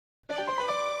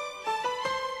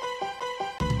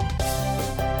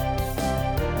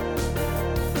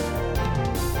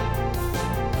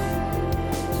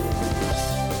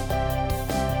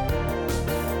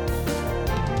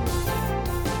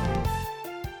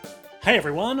Hey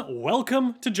everyone,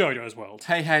 welcome to JoJo's World.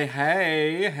 Hey,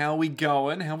 how we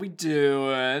going? How we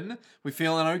doing? We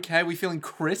feeling okay? We feeling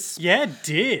crisp? Yeah,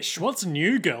 Dish, what's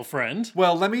new, girlfriend?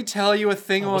 Well, let me tell you a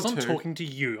thing I or wasn't two. talking to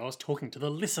you, I was talking to the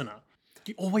listener.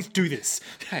 You always do this.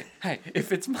 Hey,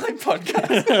 if it's my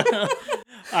podcast.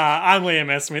 I'm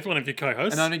Liam S. Smith, one of your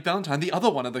co-hosts. And I'm Nick Ballantyne, the other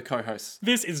one of the co-hosts.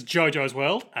 This is JoJo's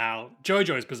World, our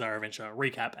JoJo's Bizarre Adventure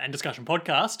recap and discussion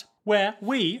podcast, where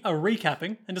we are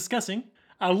recapping and discussing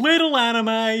a little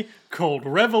anime called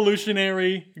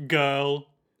Revolutionary Girl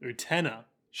Utena.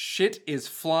 Shit is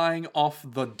flying off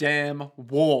the damn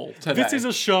wall today. This is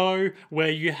a show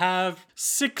where you have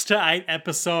 6 to 8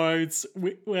 episodes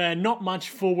where not much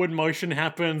forward motion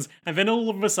happens, and then all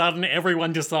of a sudden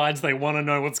everyone decides they want to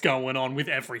know what's going on with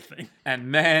everything.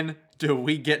 And man, do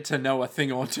we get to know a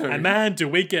thing or two. And man, do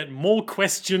we get more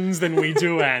questions than we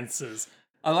do answers.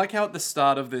 I like how at the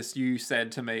start of this you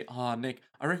said to me, "Oh, Nick,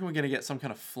 I reckon we're going to get some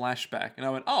kind of flashback." And I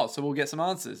went, "Oh, so we'll get some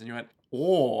answers." And you went,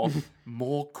 "Or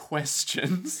more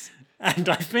questions." And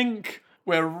I think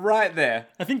We're right there.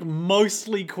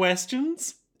 mostly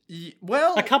questions,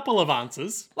 Well, a couple of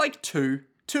answers, like two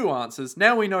answers.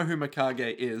 Now we know who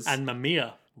Mikage is. and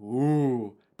Mamiya.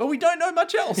 Ooh. But we don't know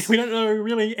much else. We don't know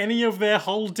really any of their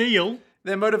whole deal.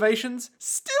 Their motivations,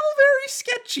 still very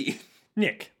sketchy.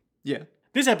 Nick, Yeah.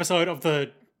 this episode of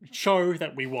the show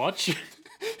that we watch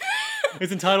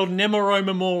is entitled Nemuro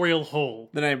Memorial Hall.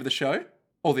 The name of the show?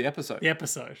 Or the episode? The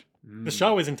episode. The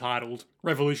show is entitled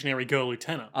Revolutionary Girl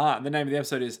Utena. And the name of the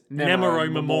episode is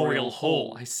Nemuro Memorial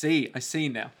Hall. I see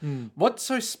now. What's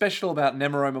so special about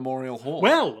Nemuro Memorial Hall?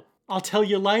 Well, I'll tell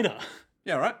you later.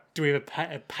 Yeah, right. Do we have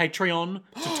a Patreon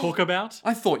to talk about?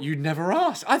 I thought you'd never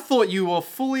ask. I thought you were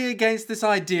fully against this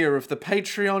idea of the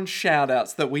Patreon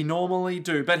shoutouts that we normally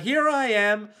do. But here I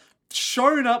am,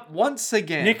 shown up once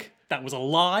again. Nick, that was a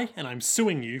lie, and I'm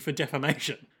suing you for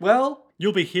defamation. Well,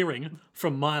 You'll be hearing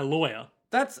from my lawyer.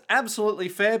 that's absolutely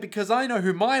fair because I know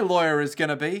who my lawyer is going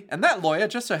to be, and that lawyer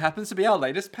just so happens to be our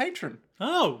latest patron.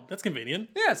 Oh, that's convenient.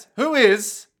 Yes, who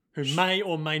is Who may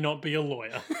or may not be a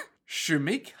lawyer.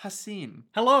 Shumik Hassin,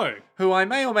 Hello. who I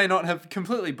may or may not have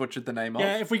completely butchered the name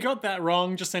Yeah, of. if we got that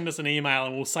wrong, just send us an email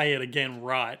and we'll say it again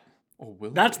right. Or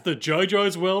will That's the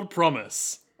JoJo's World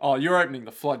promise. Oh, you're opening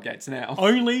the floodgates now.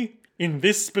 Only in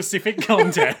this specific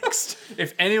context.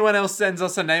 If anyone else sends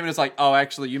us a name and it's like, oh,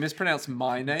 actually, you mispronounced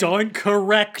my name. Don't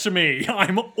correct me.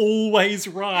 I'm always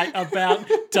right about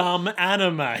dumb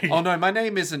anime. Oh no, my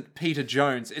name isn't Peter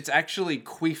Jones. It's actually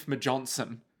Queef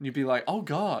Johnson. And you'd be like, oh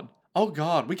god,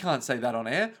 we can't say that on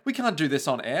air. We can't do this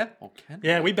on air. Or can we?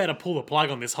 Yeah, we better pull the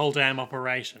plug on this whole damn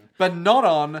operation. But not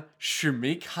on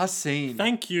Shumik Hassin.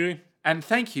 Thank you. And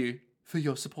thank you for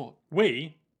your support.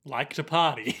 We like to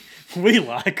party. we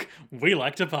like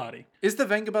to party. Is the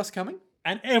Vengabus coming?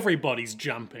 And everybody's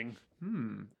jumping.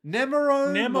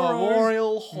 Nemuro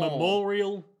Memorial Hall.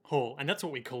 Memorial Hall. And that's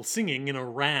what we call singing in a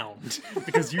round.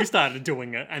 Because you started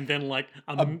doing it and then like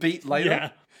A beat later? Yeah.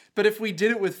 But if we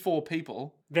did it with 4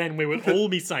 people, Then we would all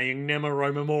be saying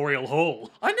Nemuro Memorial Hall.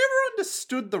 I never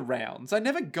understood the rounds. I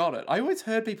never got it. I always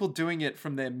heard people doing it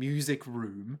from their music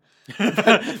room.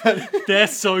 Their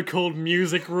so-called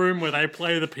music room where they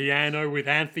play the piano with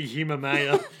Anthe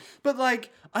Himamea. But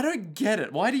like, I don't get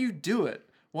it. Why do you do it?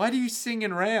 Why do you sing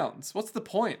in rounds? What's the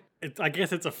point? I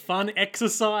guess it's a fun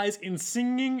exercise in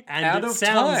singing and Out it of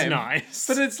sounds time. nice.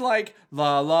 But it's like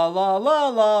la la la la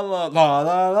la la la la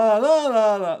la la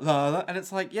la la la, and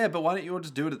it's like, yeah, but why don't you all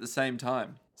just do it at the same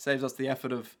time? Saves us the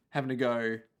effort of having to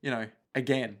go,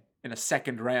 again in a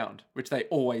second round, which they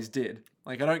always did.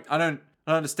 Like, I don't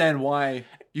understand why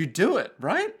you do it,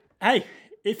 right? Hey,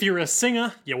 if you're a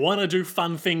singer, you want to do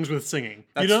fun things with singing.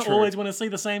 That's you don't true. always want to see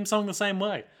the same song the same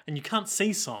way. And you can't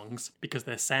see songs because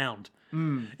they're sound.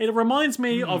 It reminds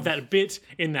me of that bit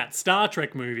in that Star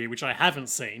Trek movie, which I haven't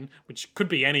seen, which could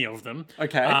be any of them.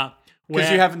 Okay. Because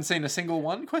Because you haven't seen a single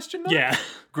one? Question mark? Yeah.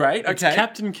 Great. Okay.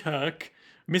 Captain Kirk,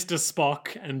 Mr.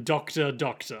 Spock, and Dr.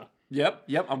 Doctor. Yep.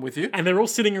 I'm with you. And they're all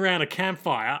sitting around a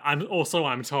campfire. I'm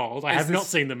told. I have not this-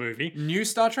 sing the movie. New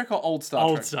Star Trek or old Star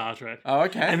Old Trek? Star Trek. Oh,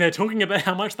 okay. And they're talking about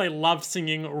how much they love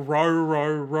singing Row, Row,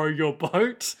 Row Your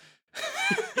Boat.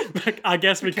 I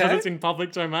guess because Okay. it's in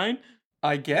public domain.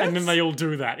 I guess. And then they all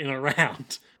do that in a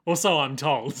round. Or so I'm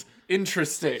told.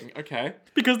 Interesting. Okay.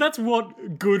 Because that's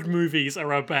what good movies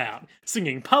are about.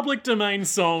 Singing public domain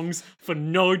songs for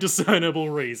no discernible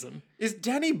reason. Is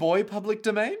Danny Boy public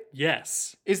domain?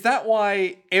 Yes. Is that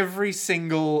why every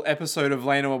single episode of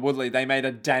Lana and Woodley they made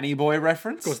a Danny Boy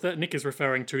reference? Of course, that Nick is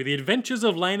referring to The Adventures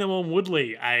of Lana and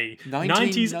Woodley, a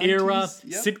 1990s, 90s era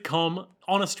yep. sitcom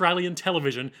on Australian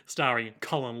television starring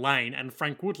Colin Lane and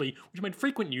Frank Woodley, which made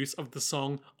frequent use of the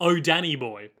song Oh Danny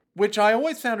Boy. Which I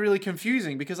always found really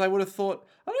confusing because I would have thought,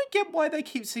 I don't get why they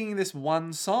keep singing this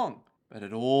one song. But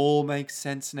it all makes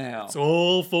sense now. It's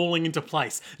all falling into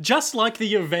place. Just like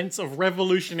the events of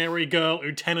Revolutionary Girl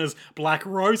Utena's Black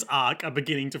Rose arc are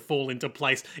beginning to fall into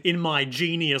place in my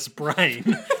genius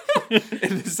brain.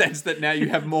 In the sense that now you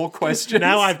have more questions.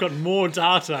 Now I've got more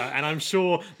data, and I'm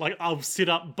sure, like, I'll sit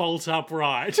up bolt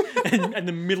upright in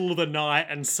the middle of the night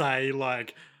and say,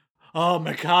 like, oh,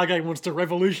 Mikage wants to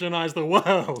revolutionize the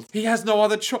world. He has no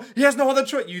other choice. He has no other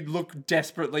choice. You'd look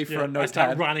desperately for a I start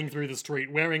notepad. running through the street,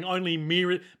 wearing only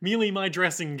merely my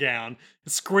dressing gown,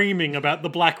 screaming about the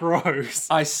Black Rose.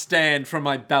 I stand from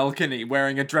my balcony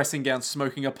wearing a dressing gown,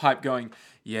 smoking a pipe, going,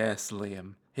 yes,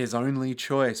 Liam, his only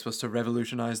choice was to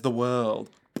revolutionize the world.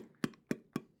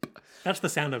 That's the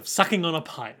sound of sucking on a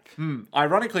pipe.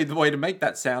 Ironically, the way to make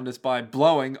that sound is by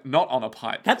blowing not on a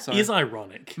pipe. That is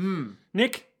ironic.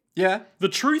 Nick, Yeah? the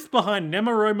truth behind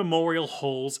Nemuro Memorial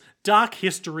Hall's dark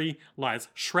history lies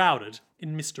shrouded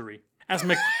in mystery. As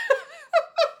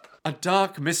A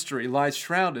dark mystery lies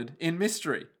shrouded in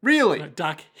mystery. Really?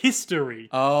 dark history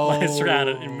Oh. lies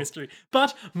shrouded in mystery.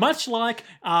 But much like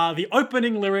the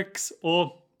opening lyrics,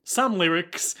 or some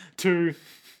lyrics, to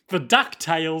the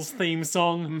DuckTales theme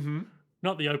song,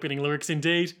 not the opening lyrics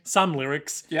indeed, some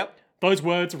lyrics, Yep. those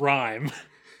words rhyme.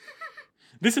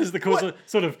 This is the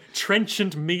sort of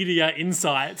trenchant media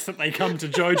insights that they come to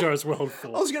JoJo's world for.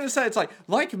 I was going to say, it's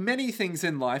like many things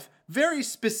in life, very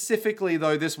specifically,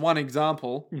 though, this one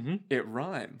example, it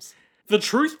rhymes. The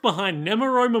truth behind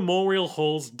Nemuro Memorial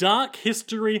Hall's dark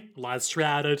history lies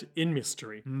shrouded in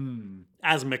mystery.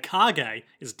 As Mikage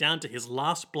is down to his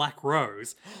last Black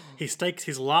Rose, he stakes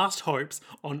his last hopes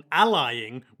on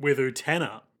allying with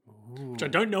Utena. Which I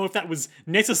don't know if that was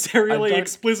necessarily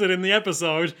explicit in the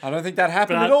episode. I don't think that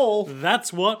happened but at all.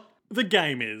 That's what the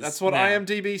game is. That's what now.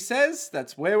 IMDb says.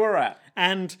 That's where we're at.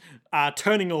 And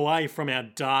turning away from our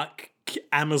dark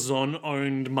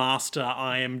Amazon-owned master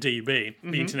IMDb,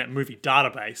 the Internet Movie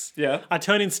Database, Yeah. I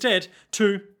turn instead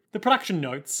to the production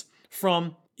notes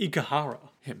from Ikehara.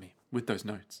 Hit me with those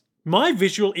notes. My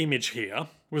visual image here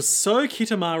was So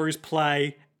Kitamaru's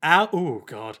play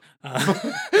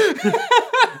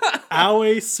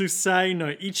Aoi Susei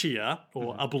no Ichiya,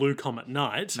 or A Blue Comet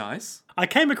Night. Nice. I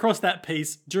came across that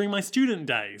piece during my student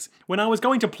days, when I was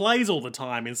going to plays all the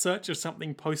time in search of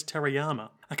something post-Terayama.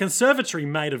 A conservatory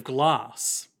made of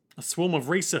glass. A swarm of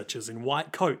researchers in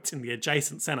white coats in the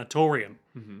adjacent sanatorium.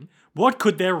 What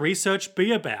could their research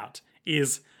be about?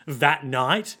 Is that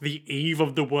night the eve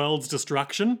of the world's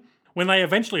destruction? When they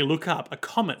eventually look up, a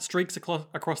comet streaks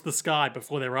across the sky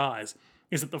before their eyes.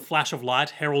 Is it the flash of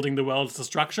light heralding the world's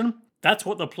destruction? That's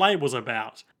what the play was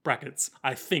about. Brackets,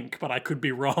 I think, but I could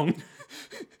be wrong.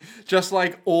 Just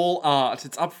like all art,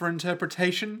 it's up for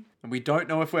interpretation, and we don't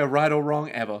know if we're right or wrong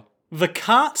ever. The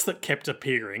carts that kept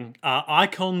appearing are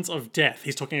icons of death.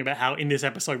 He's talking about how in this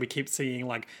episode we keep seeing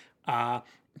like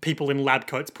people in lab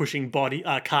coats pushing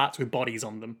carts with bodies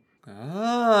on them.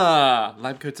 Ah,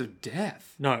 lab coats of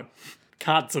death. No,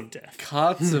 carts of death.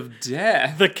 Carts of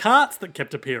death. The carts that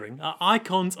kept appearing are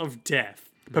icons of death,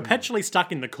 perpetually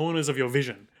stuck in the corners of your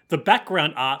vision. The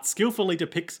background art skillfully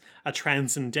depicts a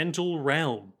transcendental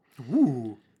realm.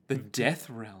 Ooh, the death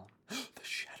realm. The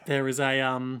shadow. There is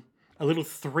a little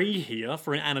 3 here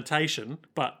for an annotation,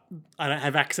 but I don't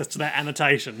have access to that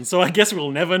annotation, so I guess we'll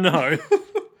never know.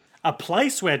 A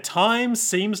place where time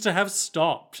seems to have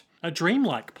stopped. A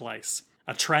dreamlike place.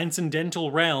 A transcendental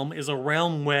realm is a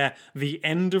realm where the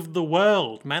end of the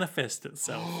world manifests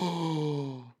itself.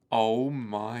 Oh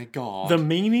my god. The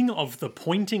meaning of the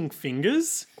pointing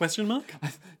fingers? Question mark?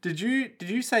 Did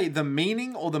you say the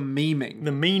meaning or the memeing?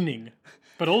 The meaning.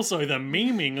 But also the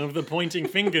memeing of the pointing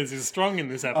fingers is strong in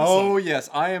this episode. Oh yes,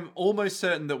 I am almost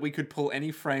certain that we could pull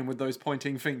any frame with those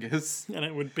pointing fingers. And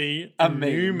it would be a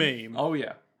new meme. Oh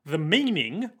yeah. The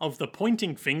meaning of the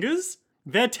pointing fingers?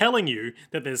 They're telling you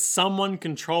that there's someone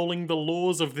controlling the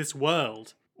laws of this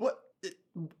world. What?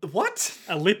 What?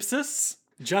 Ellipsis?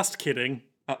 Just kidding.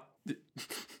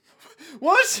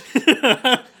 What?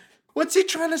 What's he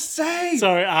trying to say? So,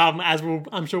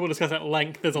 I'm sure we'll discuss at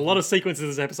length, there's a lot of sequences in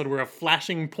this episode where a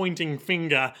flashing, pointing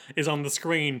finger is on the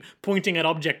screen, pointing at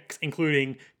objects,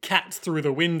 including cats through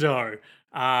the window,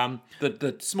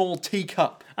 the small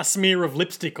teacup. a smear of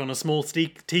lipstick on a small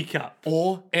teacup.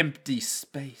 Or empty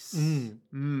space.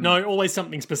 No, always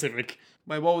something specific.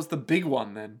 Wait, what was the big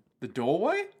one then? The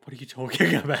doorway? What are you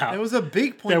talking about? There was a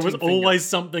big pointing There was finger. always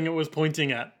something it was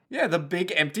pointing at. Yeah, the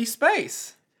big empty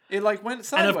space. It like went And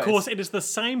sideways. of course, it is the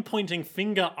same pointing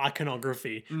finger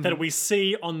iconography that we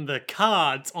see on the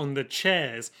cards on the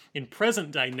chairs in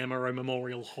present-day Nemuro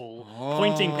Memorial Hall,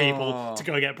 pointing people to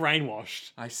go get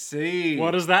brainwashed. I see.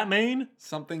 What does that mean?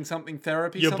 Something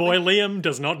therapy. Your something? boy Liam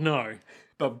does not know.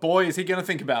 But boy, is he gonna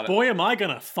think about it. Boy, am I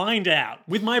gonna find out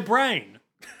with my brain.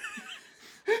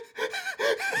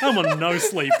 I'm on no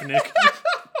sleep, Nick.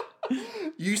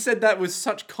 You said that with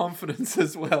such confidence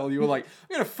as well. You were like,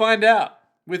 I'm gonna find out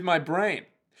with my brain.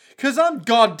 Cause I'm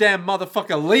goddamn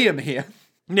motherfucker Liam here.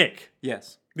 Nick,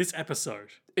 Yes. this episode,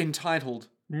 Entitled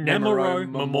Nemuro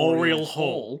Memorial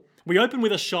Hall. We open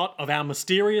with a shot of our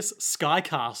mysterious Sky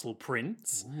Castle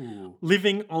prince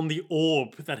living on the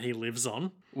orb that he lives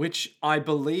on. Which I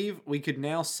believe we could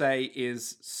now say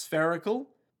is spherical,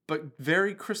 but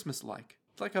very Christmas-like.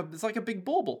 It's like a big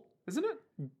bauble, isn't it?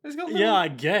 It's got Yeah, I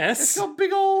it's guess. got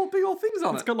big old things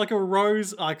on It's it. got like a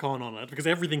rose icon on it because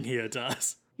everything here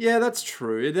does. Yeah, that's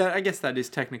true. I guess that is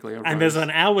technically a rose. And there's an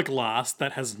hourglass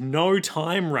that has no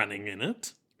time running in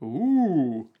it.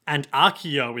 Ooh. And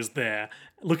Akio is there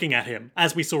looking at him,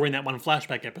 as we saw in that one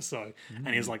flashback episode.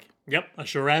 And he's like, yep, I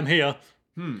sure am here.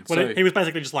 So- He was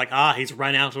basically just like, he's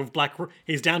run out of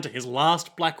he's down to his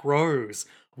last black rose.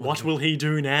 What will he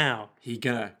do now? He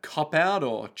gonna cop out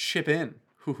or chip in?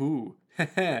 Hoo-hoo.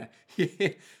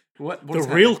 What The is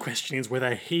real question is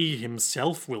whether he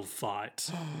himself will fight.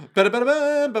 happening?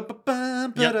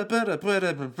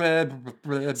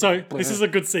 So this is a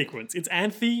good sequence. It's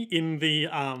Anthe in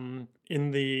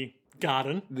the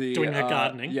garden doing her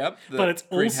gardening. yep, the But it's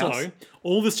greenhouse. also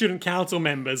all the student council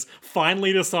members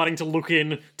finally deciding to look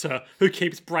into who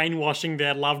keeps brainwashing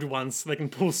their loved ones so they can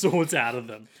pull swords out of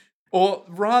them. Or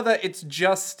rather, it's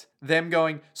just them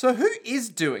going, so who is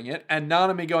doing it? And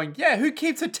Nanami going, yeah, who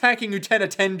keeps attacking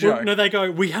Lieutenant Tenjo? No, they go,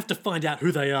 we have to find out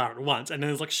who they are at once. And then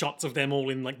there's like shots of them all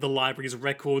in like the library's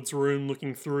records room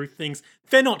looking through things.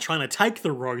 They're not trying to take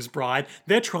the Rose Bride.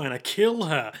 They're trying to kill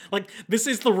her. Like, this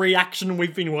is the reaction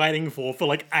we've been waiting for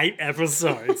like 8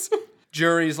 episodes.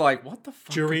 Jury's like, what the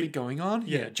fuck Jury- could be going on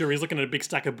Yeah, here? jury's looking at a big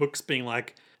stack of books being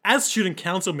like, as student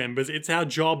council members, it's our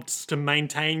job to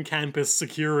maintain campus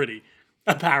security,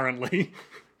 apparently.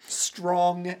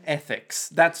 Strong ethics.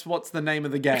 That's what's the name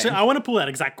of the game. So I want to pull that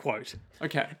exact quote.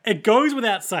 Okay. It goes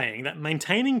without saying that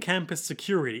maintaining campus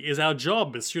security is our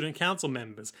job as student council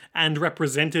members and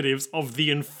representatives of the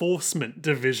enforcement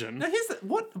division. Now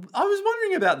what I was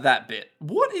wondering about that bit.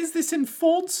 What is this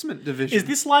enforcement division? Is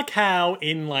this like how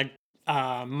in like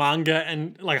manga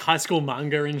and like high school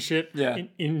manga and shit? Yeah.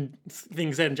 In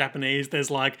things said in Japanese,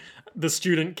 there's like the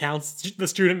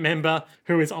student member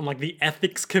who is on like the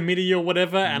ethics committee or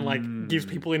whatever, and like gives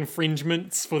people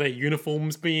infringements for their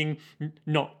uniforms being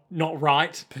not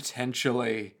right.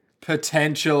 Potentially.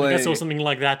 I saw something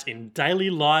like that in Daily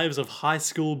Lives of High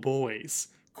School Boys.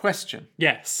 Question.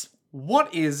 Yes.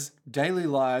 What is Daily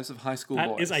Lives of High School That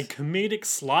Boys? is a comedic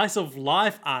slice of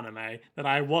life anime that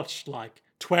I watched like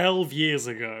 12 years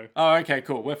ago. Oh, okay,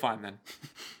 cool. We're fine then.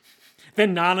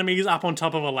 Then Nanami's up on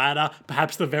top of a ladder,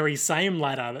 perhaps the very same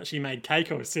ladder that she made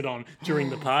Keiko sit on during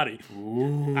the party.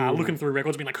 Looking through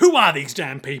records, being like, who are these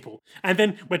damn people? And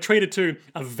then we're treated to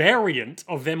a variant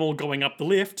of them all going up the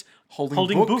lift,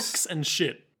 holding books and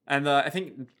shit. And I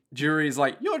think Jury's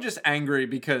like, you're just angry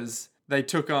because they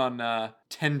took on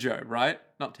Tenjo, right?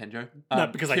 Not Tenjo. No,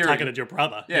 because they Kirin. targeted your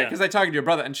brother. Yeah, because they targeted your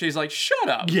brother. And she's like, shut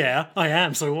up. Yeah, I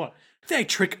am, so what? They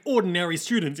trick ordinary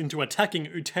students into attacking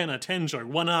Utena Tenjo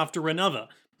one after another.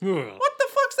 Ugh. What the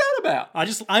fuck's that about?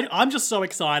 I'm just so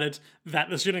excited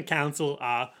that the student council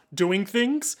are doing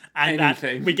things and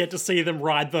Anything. that we get to see them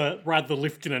ride the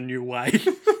lift in a new way.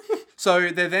 So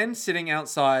they're then sitting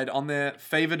outside on their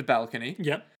favoured balcony.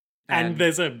 Yep. And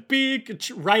there's a big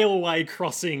railway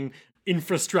crossing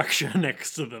infrastructure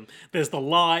next to them. There's the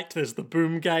light, there's the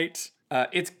boom gate,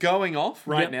 It's going off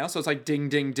right Yep. now, so it's like ding,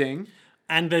 ding, ding.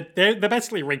 and they're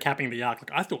basically recapping the arc.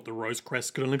 Like, I thought the Rose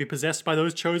Crest could only be possessed by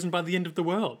those chosen by the end of the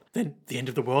world. Then the end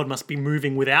of the world must be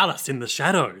moving without us in the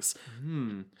shadows.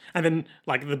 And then,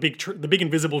 like, the big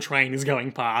invisible train is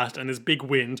going past, and there's big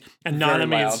wind, and Very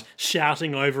Nanami is loud.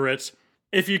 shouting over it.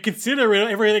 If you consider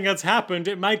everything that's happened,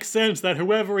 it makes sense that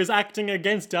whoever is acting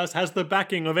against us has the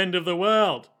backing of End of the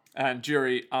World. And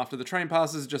Jury, after the train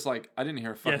passes, just like, I didn't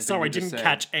hear a fucking Yeah, thing sorry, you just didn't said.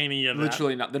 catch any of that.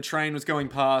 Literally not. The train was going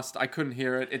past. I couldn't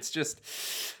hear it. It's just,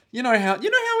 you know how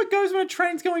it goes when a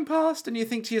train's going past, and you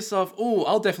think to yourself, "Oh,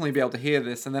 I'll definitely be able to hear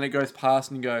this," and then it goes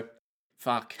past, and you go,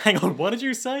 "Fuck." Hang on, what did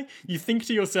you say? You think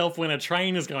to yourself when a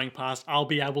train is going past, I'll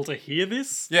be able to hear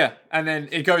this? Yeah, and then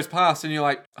it goes past, and you're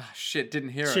like, "Oh shit, didn't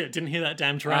hear it." Shit, didn't hear that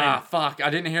damn train. Ah, fuck! I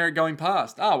didn't hear it going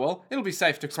past. Ah, well, it'll be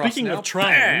safe to cross Speaking now. of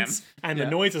trains and Yeah.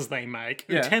 the noises they make,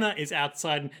 Yeah. Utena is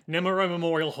outside Nemuro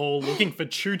Memorial Hall looking for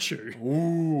Choo Choo.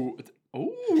 Ooh,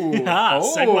 ooh.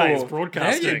 Segues,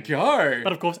 broadcasting. There you go.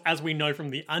 But of course, as we know from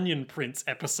the Onion Prince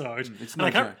episode, it's and no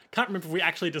I joke. can't remember if we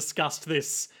actually discussed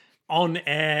this on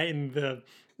air in the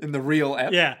In the real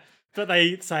app. yeah. But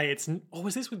they say it's, or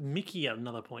was this with Mickey at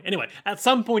another point? Anyway, at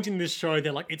some point in this show,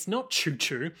 they're like, it's not Choo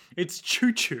Choo, it's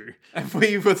Choo Choo. And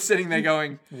we were sitting there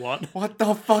going, What? "What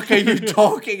the fuck are you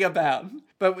talking about?"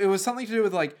 But it was something to do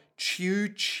with like chew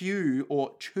chew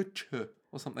or choo choo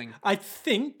or something. I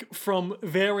think from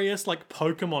various like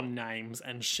Pokemon names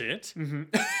and shit,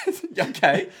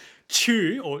 Okay.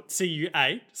 Chew or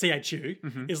CHU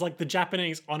is like the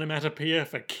Japanese onomatopoeia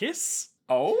for kiss.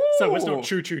 Oh. So it's not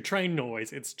choo choo train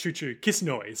noise, it's choo choo kiss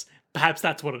noise. Perhaps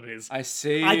that's what it is. I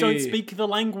see. I don't speak the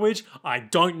language. I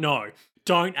don't know.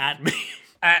 Don't at me.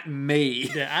 At me.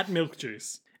 Yeah, at Milk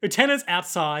Juice. Utena's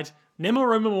outside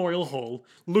Nemuro Memorial Hall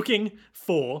looking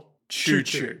for Choo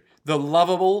choo. The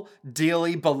lovable,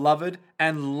 dearly beloved,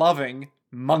 and loving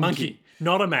monkey. Monkey.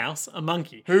 Not a mouse, a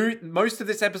monkey. Who, most of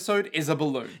this episode, is a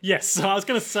balloon. Yes, so I was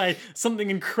going to say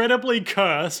something incredibly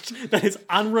cursed that is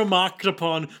unremarked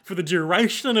upon for the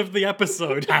duration of the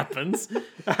episode happens,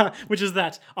 which is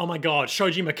that, oh my god,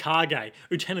 Shoji Mikage,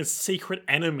 Utena's secret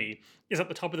enemy, is at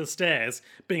the top of the stairs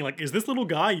being like, is this little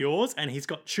guy yours? And he's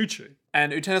got Choo Choo.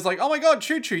 And Utena's like, "Oh my god,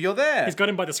 Choo Choo, you're there." He's got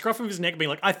him by the scruff of his neck being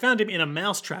like, I found him in a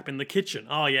mousetrap in the kitchen.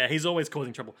 Oh yeah, he's always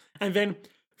causing trouble. And then,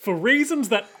 for reasons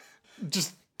that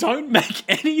just don't make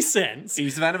any sense,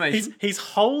 Ease of animation. he's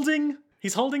holding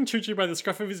Choo Choo by the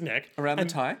scruff of his neck. Around the and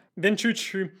tie. Then Choo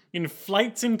Choo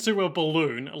inflates into a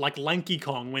balloon like Lanky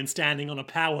Kong when standing on a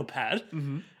power pad.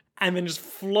 And then just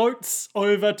floats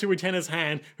over to Utena's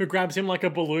hand, who grabs him like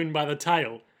a balloon by the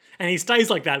tail. And he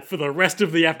stays like that for the rest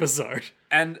of the episode.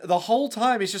 And the whole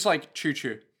time he's just like, "Choo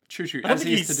choo, choo choo," I don't as think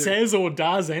he he used to do. says or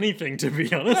does anything, to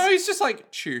be honest. No, he's just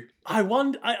like, "Chew."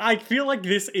 I feel like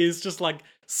this is just like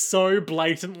so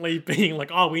blatantly being like,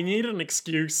 oh, we need an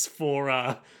excuse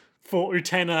for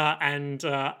Utena and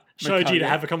Shoji to Mikage.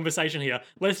 have a conversation here.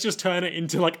 Let's just turn it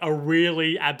into like a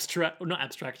really not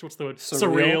abstract, what's the word?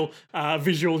 Surreal.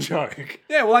 Visual joke.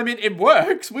 Yeah, well, I mean, it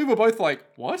works. We were both like,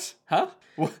 "What? Huh?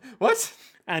 What?"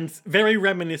 And very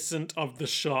reminiscent of the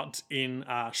shot in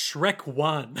Shrek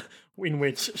 1, in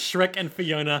which Shrek and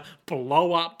Fiona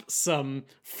blow up some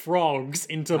frogs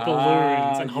into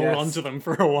balloons and hold yes. on to them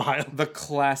for a while. The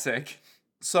classic.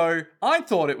 So I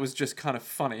thought it was just kind of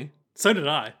funny So did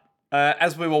I.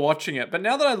 as we were watching it. But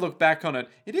now that I look back on it,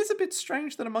 it is a bit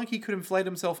strange that a monkey could inflate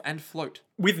himself and float.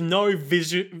 With no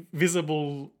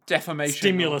visible Defamation.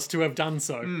 stimulus to have done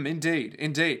so. Indeed,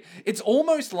 indeed. It's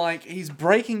almost like he's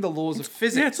breaking the laws of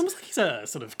physics. Yeah, it's almost like he's a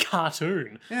sort of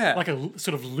cartoon. Yeah. Like a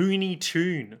sort of Looney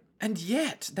Tune. And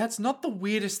yet, that's not the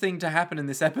weirdest thing to happen in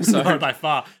this episode. No, by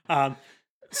far.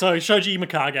 So Shoji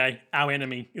Mikage, our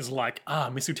enemy, is like,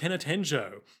 Miss Utena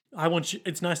Tenjo, I want you,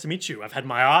 it's nice to meet you. I've had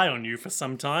my eye on you for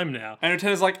some time now. And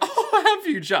Utena's like, "Oh, have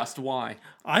you just? Why?"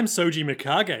 I'm Soji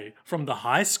Mikage from the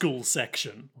high school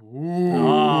section.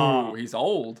 Oh, he's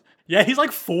old. Yeah, he's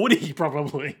like 40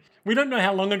 probably. We don't know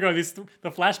how long ago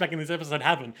the flashback in this episode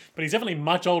happened, but he's definitely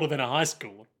much older than a high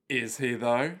schooler. Is he,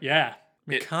 though? Yeah.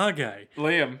 Mikage.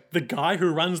 Liam. The guy who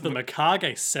runs the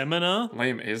Mikage seminar.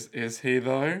 Liam, is he,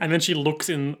 though? And then she looks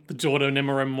in the door to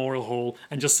Nemuro Memorial Hall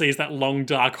and just sees that long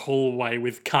dark hallway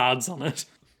with cards on it.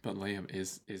 But Liam,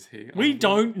 is he? We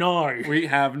don't know. We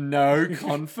have no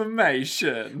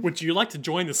confirmation. Would you like to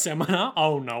join the seminar?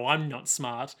 Oh no, I'm not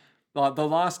smart. Like, the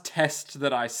last test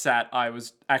that I sat, I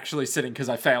was actually sitting because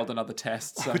I failed another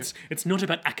test. So It's not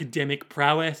about academic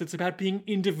prowess, it's about being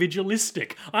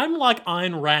individualistic. I'm like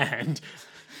Ayn Rand.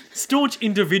 Staunch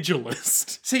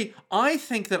individualist. see, I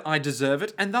think that I deserve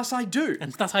it, and thus I do.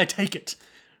 And thus I take it.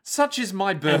 Such is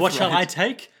my birthright. And what shall I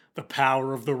take? The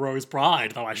power of the Rose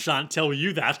Bride, though I shan't tell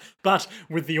you that. But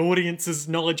with the audience's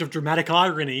knowledge of dramatic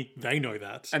irony, they know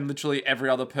that. And literally every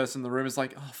other person in the room is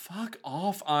like, "Oh, fuck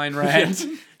off, Ayn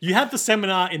Rand." You have the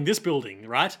seminar in this building,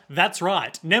 right? That's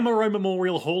right. Nemuro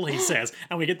Memorial Hall, he says.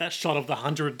 And we get that shot of the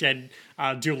 100 dead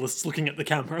duelists looking at the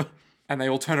camera. And they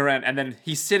all turn around, and then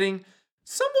he's sitting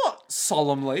somewhat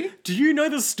solemnly, Do you know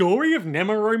the story of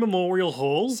Nemuro Memorial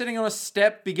Hall? sitting on a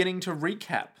step beginning to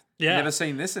recap Yeah. Never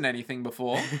seen this in anything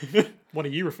before. What are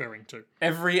you referring to?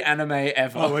 Every anime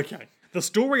ever. Oh, okay. The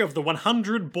story of the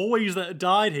 100 boys that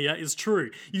died here is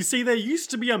true. You see, there used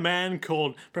to be a man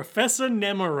called Professor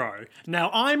Nemuro. Now,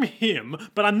 I'm him,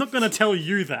 but I'm not going to tell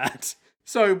you that.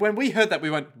 So when we heard that, we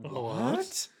went,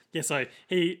 what? Yeah, so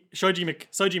Soji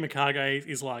Mikage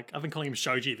is like, I've been calling him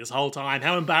Shoji this whole time.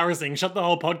 How embarrassing. Shut the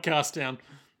whole podcast down.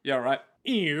 Yeah, right.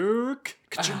 Eek.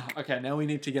 Okay, now we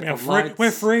need to get We're the free. lights.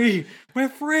 We're free. We're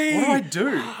free. What do I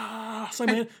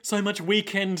do? So much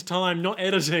weekend time, not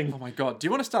editing. Oh my god, do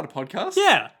you want to start a podcast?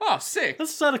 Yeah. Oh, sick.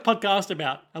 Let's start a podcast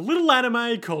about a little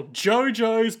anime called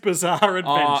JoJo's Bizarre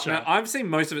Adventure. Now, I've seen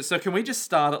most of it, so can we just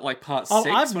start at like part 6?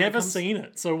 I've when it never comes- seen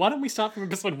it, so why don't we start from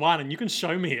episode 1 and you can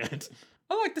show me it?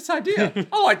 I like this idea.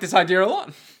 I like this idea a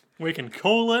lot. We can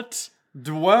call it.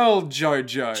 Dwell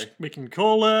JoJo. We can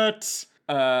call it.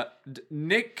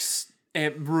 Nick's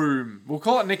room. We'll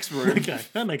call it Nick's room. Okay,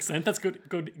 that makes sense. That's good.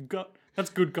 That's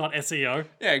good. Got SEO.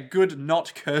 Yeah, good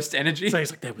not cursed energy. So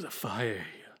he's like, there was a fire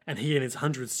here, and he and his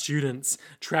 100 students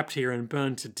trapped here and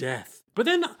burned to death. But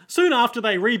then, soon after,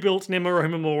 they rebuilt Nemuro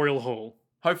Memorial Hall.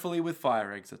 Hopefully with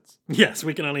fire exits. Yes,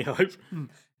 we can only hope.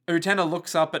 Utena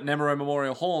looks up at Nemuro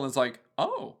Memorial Hall and is like,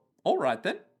 oh, alright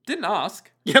then. Didn't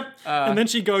ask. Yep. And then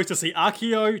she goes to see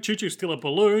Akio. Choo-Choo's still a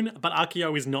balloon, but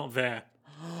Akio is not there.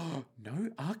 No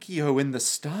Akio in the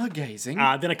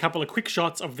stargazing. Then a couple of quick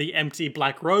shots of the empty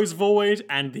Black Rose Void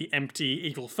and the empty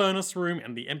Evil Furnace Room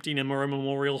and the empty Nemuro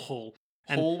Memorial Hall.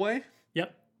 Hallway?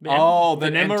 Yep. The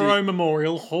Nemuro empty-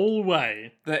 Memorial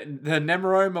Hallway. The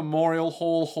Nemuro Memorial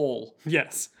Hall.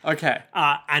 Yes. Okay.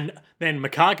 And then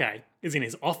Mikage is in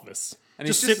his office. And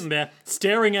just he's just- sitting there,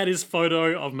 staring at his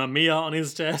photo of Mamiya on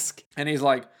his desk. And he's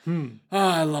like,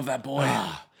 I love that boy.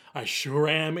 I sure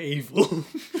am evil.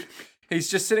 He's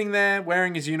just sitting there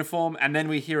wearing his uniform, and then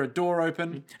we hear a door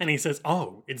open. And he says,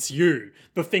 oh, it's you.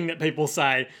 The thing that people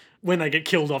say when they get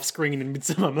killed off screen in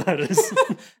Midsummer Murders.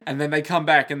 And then they come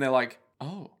back and they're like,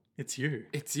 oh, It's you.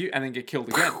 it's you. And then get killed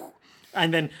again.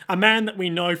 And then a man that we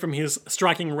know from his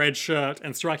striking red shirt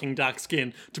and striking dark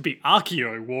skin to be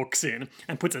Akio walks in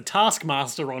and puts a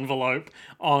Taskmaster envelope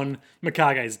on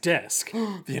Mikage's desk.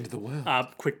 The end of the world.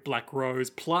 Quick black rose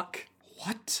pluck.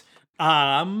 What?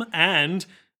 And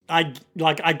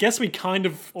I guess we kind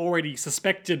of already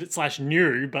suspected /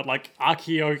 knew, but like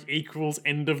Akio equals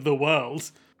end of the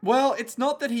world. Well, it's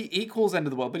not that he equals end of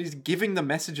the world, but he's giving the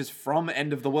messages from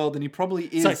end of the world, and he probably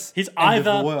is So he's end either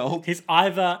of the world. He's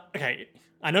either okay.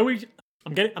 I know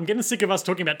I'm getting sick of us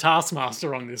talking about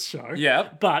Taskmaster on this show. Yeah.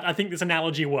 But I think this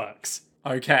analogy works.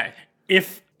 Okay.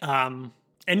 If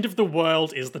end of the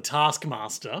world is the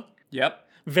Taskmaster, Yep.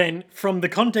 then from the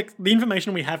context, the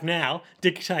information we have now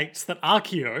dictates that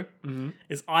Akio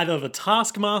is either the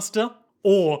Taskmaster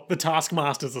or the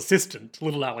Taskmaster's assistant,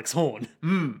 little Alex Horn.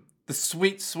 The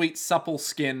sweet, sweet,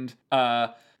 supple-skinned,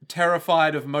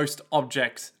 terrified of most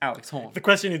objects, Alex Horn. The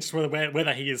question is just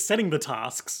whether he is setting the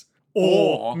tasks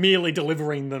or merely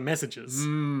delivering the messages.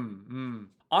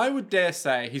 I would dare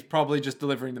say he's probably just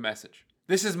delivering the message.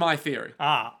 This is my theory.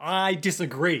 I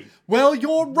disagree. Well,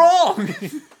 you're wrong!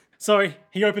 So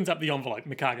he opens up the envelope,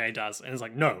 Mikage does, and is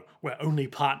like, no, we're only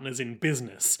partners in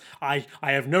business. I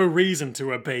have no reason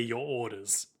to obey your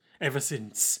orders. Ever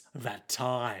since that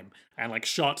time. And like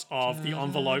shot of the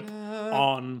envelope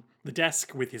on the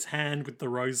desk with his hand with the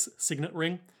rose signet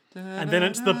ring. And then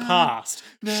it's the past.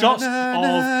 Shot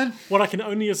of what I can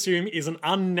only assume is an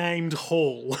unnamed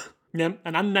hall. An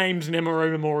unnamed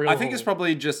Nemuro Memorial I think it's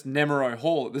probably just Nemuro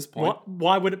Hall at this point.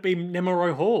 Why would it be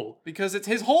Nemuro Hall? Because it's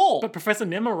his hall. But Professor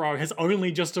Nemuro has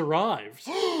only just arrived.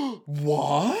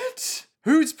 What?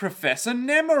 Who's Professor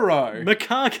Nemuro?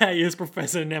 Mikage is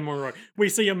Professor Nemuro. We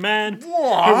see a man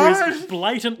What? who is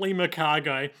blatantly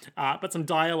Mikage, but some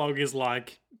dialogue is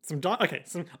like...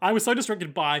 I was so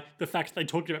distracted by the fact that they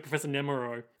talked about Professor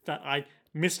Nemuro that I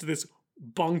missed this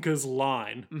bonkers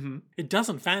line. It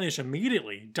doesn't vanish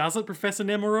immediately, does it, Professor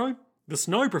Nemuro? The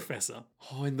Snow Professor.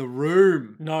 Oh, in the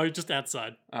room. No, just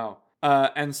outside. Oh.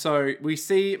 And so we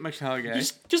see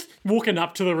Mikage. Just walking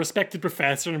up to the respected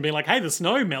professor and being like, hey, the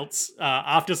snow melts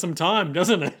after some time,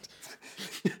 doesn't it?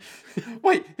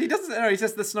 Wait, he doesn't. No, he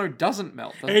says the snow doesn't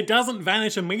melt. Doesn't It doesn't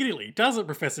vanish immediately, does it,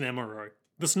 Professor Nemuro?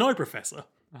 The Snow Professor.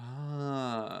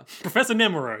 Professor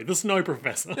Nemuro, the Snow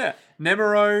Professor. Yeah.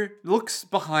 Nemuro looks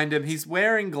behind him. He's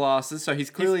wearing glasses, so he's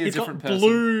clearly He's a different got person.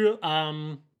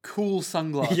 blue, Cool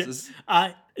sunglasses.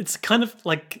 it's kind of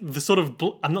like the sort of,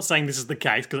 I'm not saying this is the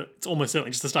case, because it's almost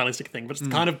certainly just a stylistic thing, but it's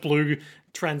the kind of blue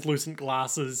translucent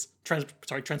glasses,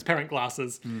 transparent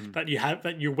glasses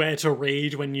that you wear to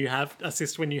read when you have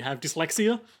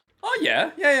dyslexia. Oh, yeah.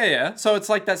 Yeah. So it's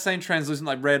like that same translucent,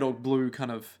 like red or blue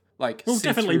kind of like Well,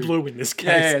 definitely see-through- blue in this case.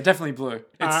 Yeah, definitely blue.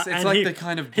 It's And like he- the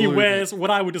kind of He blue. wears what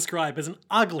I would describe as an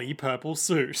ugly purple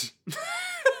suit.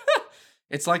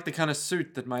 It's like the kind of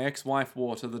suit that my ex-wife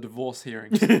wore to the divorce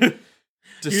hearings. You don't need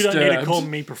to Disturbed. call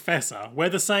me professor. We're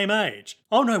the same age.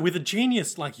 Oh no, with a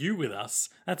genius like you with us,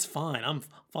 that's fine. I'm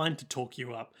fine to talk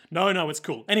you up. No, it's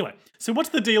cool. Anyway, so what's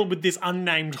the deal with this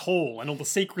unnamed hall and all the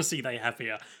secrecy they have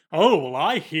here? Oh, well,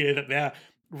 I hear that they're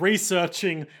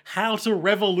researching how to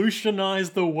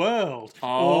revolutionize the world.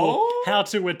 Or Oh? how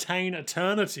to attain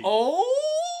eternity. Oh,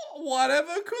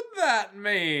 whatever could that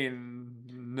mean?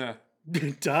 No.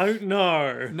 Don't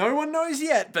know. No one knows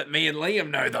yet, but me and Liam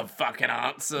know the fucking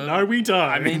answer. No, we don't.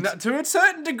 I mean, to a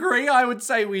certain degree, I would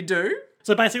say we do.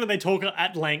 So basically, they talk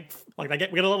at length. Like we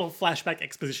get a little flashback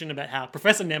exposition about how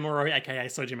Professor Nemuro, aka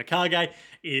Soji Mikage,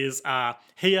 is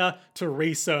here to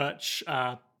research.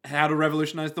 How to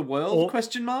revolutionize the world? Or-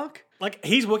 Question mark. Like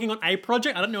he's working on a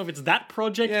project. I don't know if it's that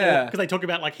project. Yeah. Because they talk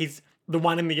about like he's the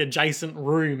one in the adjacent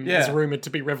room is Yeah. rumored to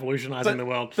be revolutionizing the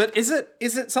world. But is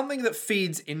it something that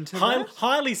feeds into that?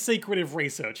 Highly secretive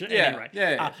research, at Yeah, any rate.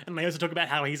 yeah. And they also talk about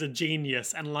how he's a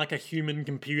genius and like a human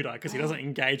computer because he doesn't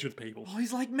engage with people. Oh,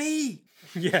 he's like me.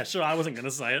 Yeah, sure, I wasn't going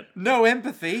to say it. No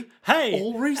empathy. Hey!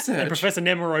 All research. And Professor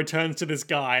Nemuro turns to this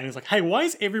guy and is like, hey, why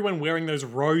is everyone wearing those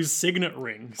rose signet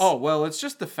rings? Oh, well, it's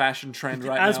just the fashion trend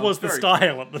right now. As was It's the very-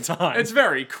 style at the time. It's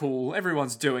very cool.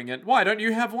 Everyone's doing it. Why don't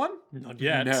you have one? Not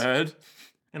yet. Nerd.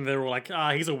 And they're all like,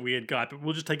 he's a weird guy, but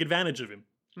we'll just take advantage of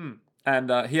him.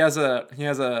 And he has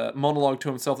a monologue to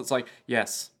himself that's like,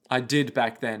 yes, I did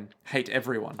back then hate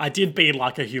everyone. I did be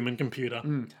like a human computer.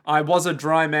 I was a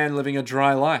dry man living a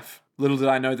dry life. Little did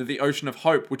I know that the ocean of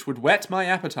hope, which would whet my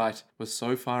appetite, was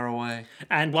so far away.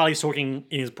 And while he's talking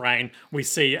in his brain, we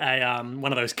see a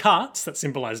one of those carts that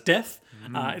symbolize death.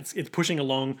 It's pushing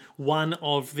along one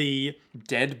of the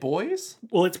Dead boys?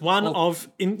 it's one of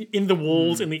in the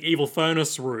walls in the evil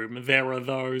furnace room. There are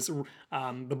those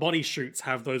the body chutes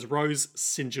have those rose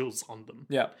sigils on them.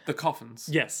 Yeah, the coffins.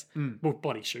 Yes, well,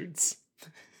 body chutes.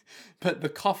 But the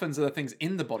coffins are the things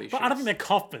in the body But I don't think they're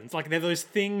coffins. Like they're those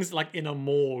things like in a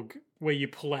morgue where you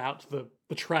pull out the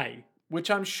tray. Which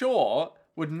I'm sure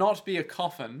would not be a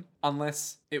coffin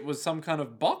unless it was some kind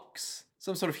of box.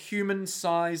 Some sort of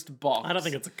human-sized box. I don't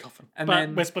think it's a coffin. And but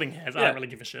then- we're splitting hairs. I yeah. don't really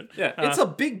give a shit. Yeah, it's a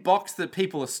big box that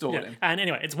people are stored in. And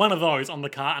anyway, it's one of those on the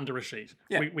cart under a sheet.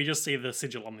 Yeah. We just see the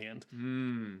sigil on the end.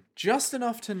 Just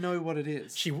enough to know what it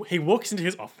is. He walks into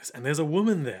his office and there's a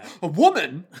woman there. A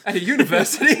woman at a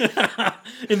university?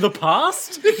 In the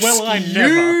past? Well, I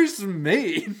never. Excuse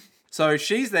me. So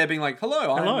she's there being like,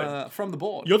 hello. Hello. I'm from the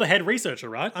board. You're the head researcher,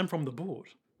 right? I'm from the board.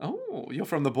 Oh, you're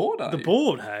from the board, are The you?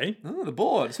 board, hey? Oh, the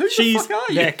board. Who She's the fuck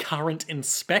are you? their current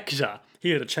inspector.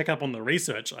 Here to check up on the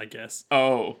research, I guess.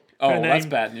 Oh, Her that's name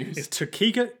bad news. Is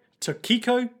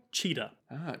Tokiko Cheetah.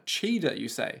 Ah, cheetah, you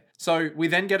say. So we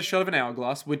then get a shot of an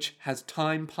hourglass, which has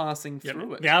time passing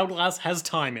through it. The hourglass has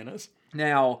time in it.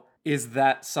 Now, is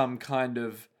that some kind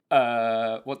of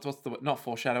what's the word? Not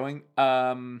foreshadowing?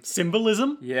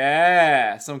 Symbolism?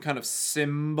 Yeah, some kind of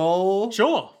symbol.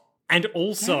 Sure. And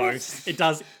also, Yes.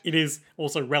 it is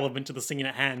also relevant to the scene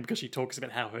at hand because she talks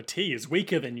about how her tea is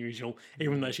weaker than usual,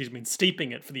 even though she's been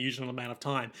steeping it for the usual amount of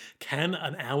time. Can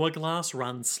an hourglass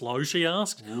run slow, she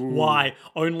asked? Why?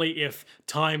 Only if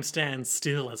time stands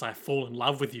still as I fall in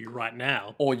love with you right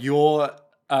now. Or you're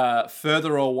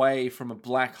further away from a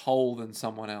black hole than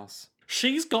someone else.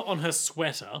 She's got on her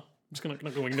sweater. I'm just not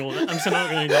going to ignore that. I'm just not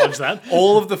going to acknowledge that.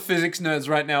 All of the physics nerds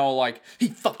right now are like, he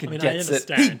fucking I mean, gets I it.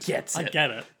 He understand. gets it. I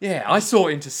get it. Yeah, I saw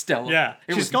Interstellar. Yeah.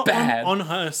 It She's was got bad. on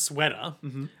her sweater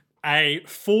a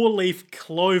four-leaf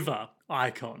clover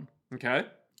icon. Okay.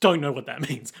 Don't know what that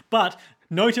means, but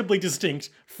notably distinct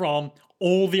from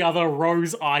all the other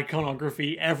rose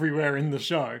iconography everywhere in the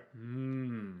show.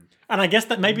 And I guess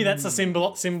that maybe that's a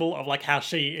symbol of like how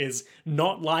she is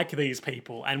not like these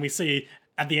people. And we see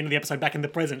at the end of the episode, back in the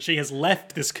present, she has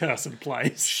left this cursed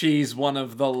place. She's one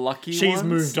of the lucky ones. She's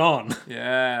moved on.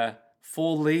 Yeah.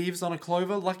 4 leaves on a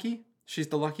clover, lucky? She's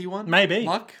the lucky one? Maybe.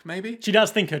 Luck, maybe? She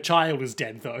does think her child is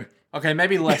dead, though, Okay,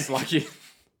 maybe less lucky.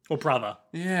 or brother.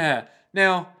 Yeah.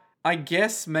 Now, I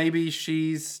guess maybe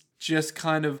she's just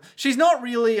kind of... She's not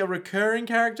really a recurring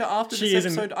character after She this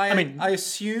isn't- episode. I mean- I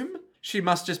assume she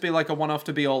must just be like a one-off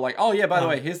to be all like, oh yeah, by the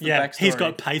way, here's the backstory. He's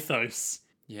got pathos.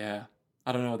 Yeah.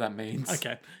 I don't know what that means.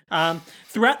 Okay.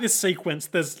 Throughout this sequence,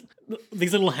 there's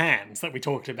these little hands that we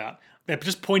talked about. They're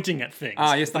just pointing at things.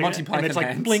 Ah, yes, the Monty and Python it's like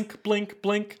hands. blink, blink,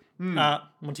 blink.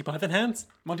 Monty Python hands?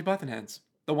 Monty Python hands.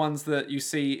 The ones that you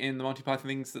see in the Monty Python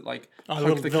things that like Oh,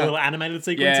 poke the little animated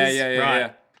sequences? Yeah.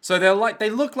 Right. So they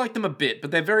look like them a bit,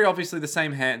 but they're very obviously the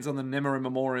same hands on the Nemuro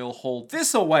Memorial Hall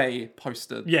this away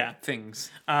poster Yeah.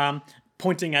 things.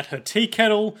 Pointing at her tea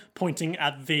kettle, pointing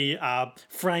at the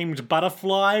framed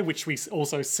butterfly, which we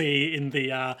also see in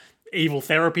the evil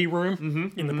therapy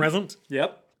room in the present.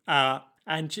 Yep.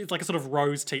 And she's like a sort of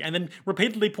rose tea, and then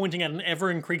repeatedly pointing at an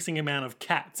ever-increasing amount of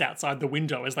cats outside the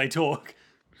window as they talk.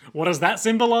 What does that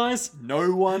symbolize?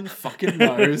 No one fucking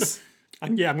knows.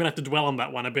 And yeah, I'm gonna have to dwell on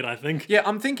that one a bit, I think. Yeah,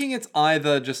 I'm thinking it's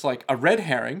either just like a red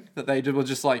herring that they were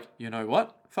just like, you know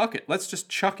what? Fuck it. Let's just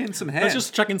chuck in some hands. Let's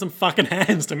just chuck in some fucking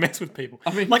hands to mess with people.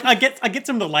 I mean- like I get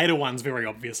some of the later ones very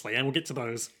obviously, and we'll get to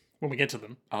those when we get to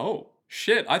them. Oh,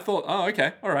 shit. I thought, oh,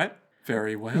 okay. All right.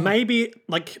 Very well.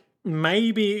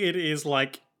 Maybe it is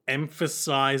like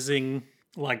emphasizing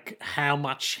like how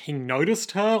much he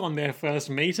noticed her on their first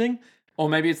meeting. Or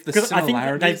maybe it's the Because I think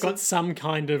similarities. they've got some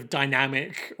kind of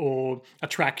dynamic or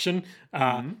attraction.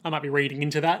 I might be reading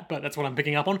into that, but that's what I'm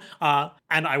picking up on.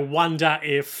 And I wonder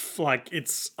if, like,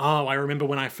 it's, oh, I remember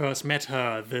when I first met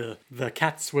her, the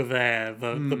cats were there,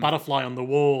 the butterfly on the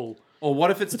wall. Or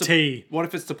what if it's tea. What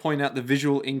if it's to point out the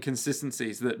visual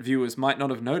inconsistencies that viewers might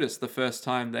not have noticed the first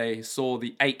time they saw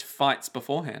the 8 fights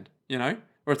beforehand, you know?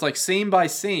 Or it's like scene by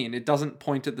scene, it doesn't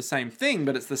point at the same thing,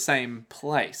 but it's the same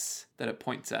place that it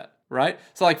points at, right?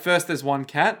 So like first there's 1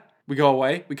 cat, we go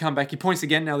away, we come back, he points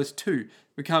again, now there's 2.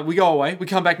 We go away, we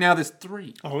come back, now there's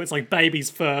 3. Oh, it's like baby's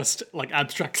first, like,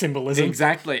 abstract symbolism.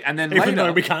 Exactly. And then Even later,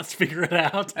 though we can't figure it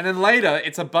out. and then later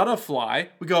it's a butterfly,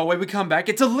 we go away, we come back,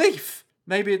 it's a leaf.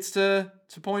 Maybe it's to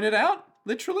point it out,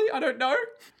 literally. I don't know.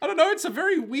 It's a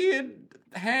very weird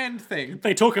hand thing.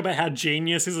 They talk about how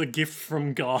genius is a gift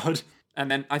from God.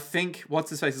 And then I think what's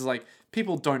his face is like,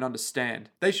 people don't understand.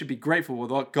 They should be grateful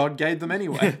with what God gave them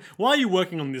anyway. Why are you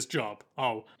working on this job?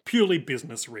 Oh, purely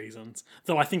business reasons.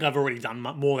 Though I think I've already done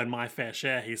more than my fair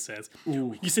share, he says.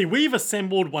 Ooh. You see, we've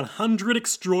assembled 100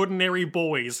 extraordinary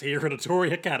boys here at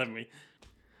Atori Academy.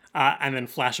 And then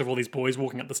flash of all these boys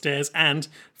walking up the stairs and,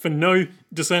 for no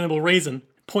discernible reason,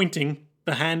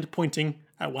 the hand pointing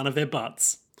at one of their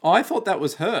butts. Oh, I thought that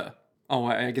was her. Oh,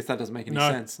 I guess that doesn't make any No,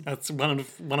 sense. that's one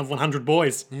of 100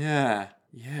 boys. Yeah.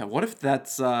 What if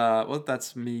that's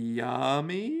Miyami?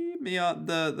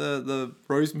 The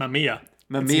rose Mamiya.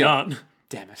 Mamiya. It's not.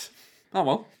 Damn it. Oh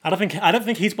well. I don't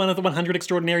think he's one of the 100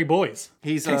 extraordinary boys.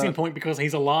 He's Case in point because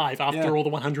he's alive after Yeah. all the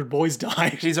 100 boys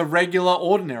died. He's a regular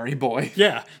ordinary boy.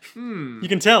 Yeah. You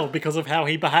can tell because of how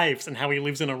he behaves and how he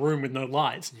lives in a room with no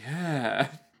light. Yeah.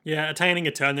 Yeah, attaining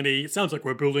eternity. It sounds like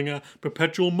we're building a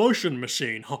perpetual motion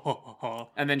machine. Ha ha ha ha.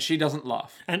 And then she doesn't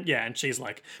laugh. And yeah, and she's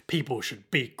like, people should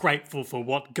be grateful for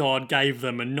what God gave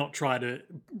them and not try to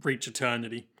reach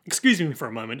eternity. Excuse me for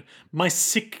a moment. My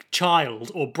sick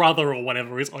child or brother or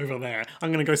whatever is over there.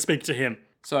 I'm going to go speak to him.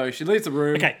 So she leaves the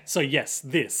room. Okay, so yes,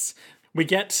 this. We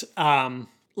get,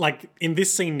 like, in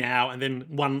this scene now, and then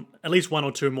at least one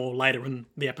or two more later in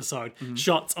the episode,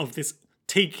 shots of this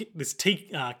tea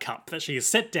cup that she has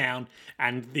set down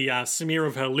and the smear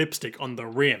of her lipstick on the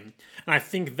rim. And I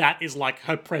think that is like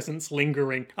her presence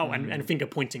lingering. Oh, and finger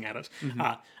pointing at it.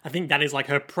 I think that is like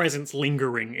her presence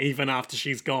lingering even after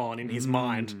she's gone in his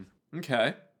mind.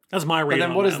 Okay. That's my read. And then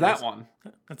on what is at that least. one?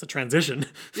 That's a transition.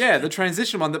 Yeah, the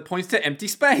transition one that points to empty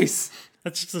space.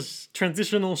 That's just a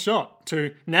transitional shot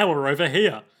to now we're over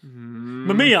here.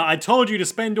 Mamiya, I told you to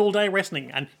spend all day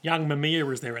resting, and young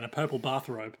Mamiya is there in a purple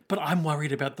bathrobe. But I'm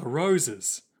worried about the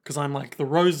roses, because I'm like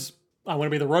I want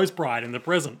to be the rose bride in the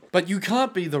present. But you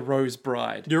can't be the rose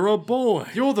bride. You're a boy.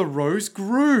 You're the rose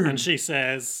groom. And she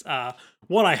says,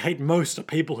 what I hate most are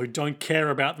people who don't care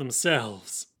about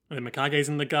themselves. And then Mikage's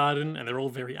in the garden, and they're all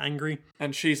very angry.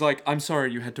 And she's like, I'm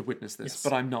sorry you had to witness this,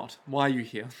 but I'm not. Why are you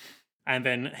here? And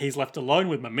then he's left alone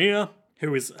with Mamiya,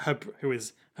 who is her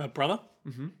brother.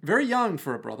 Very young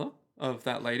for a brother of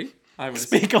that lady, I would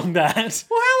assume. Speak on that.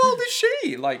 Well, how old is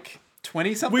she? Like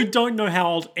 20 something? We don't know how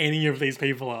old any of these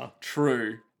people are.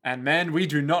 True. And man, we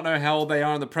do not know how old they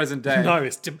are in the present day. No,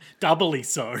 it's doubly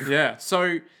so. Yeah.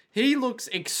 So he looks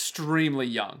extremely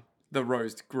young, the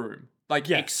rose groom. Like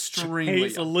extremely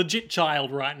He's young. a legit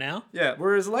child right now. Yeah.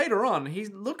 Whereas later on, he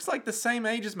looks like the same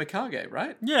age as Mikage,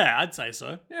 right? Yeah, I'd say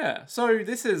so. Yeah. So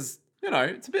this is,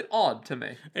 it's a bit odd to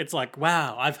me. It's like,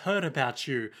 wow, I've heard about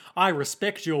you. I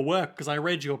respect your work because I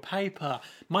read your paper.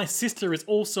 My sister is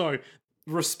also...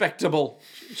 Respectable.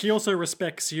 She also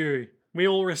respects you. We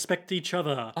all respect each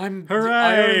other.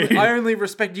 Hooray! I only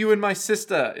respect you and my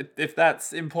sister, if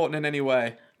that's important in any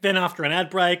way. Then after an ad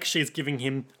break, she's giving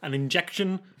him an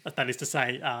injection. That is to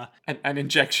say, An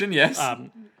injection, yes.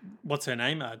 what's her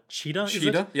name? Cheetah, is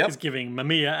Cheetah, it? yep. Is giving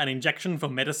Mamiya an injection for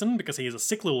medicine because he is a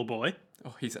sick little boy.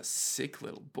 Oh, he's a sick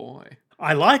little boy.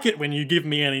 I like it when you give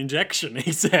me an injection,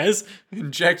 he says.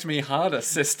 Inject me harder,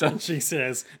 sister. She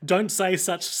says, don't say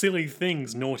such silly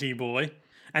things, naughty boy.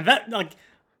 And that, like,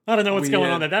 I don't know what's going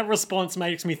Weird. on there. That response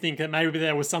makes me think that maybe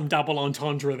there was some double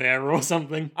entendre there or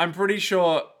something. I'm pretty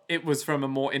sure it was from a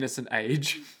more innocent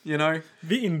age, you know?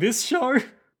 In this show?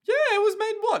 Yeah, it was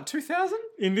made, what, 2000?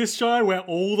 In this show where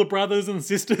all the brothers and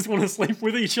sisters want to sleep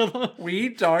with each other? We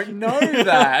don't know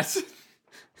that.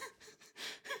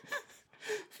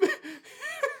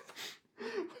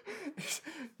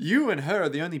 You and her are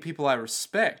the only people I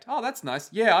respect. Oh, that's nice.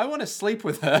 Yeah, I want to sleep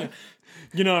with her.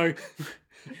 You know,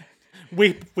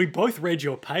 we both read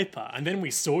your paper and then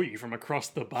we saw you from across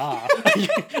the bar.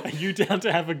 Are you down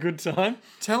to have a good time?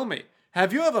 Tell me,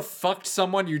 have you ever fucked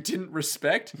someone you didn't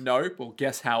respect? No? Well,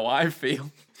 guess how I feel.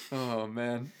 Oh,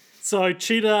 man. So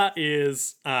Cheetah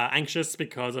is anxious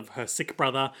because of her sick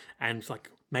brother, and like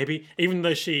maybe even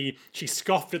though she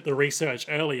scoffed at the research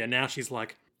earlier, now she's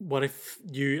like, what if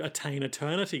you attain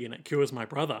eternity and it cures my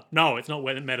brother? No, it's not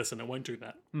medicine. It won't do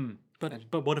that.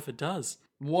 But what if it does?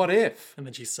 What if? And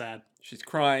then she's sad. She's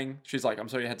crying. She's like, I'm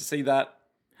sorry you had to see that.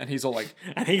 And he's all like,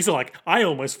 And he's like, I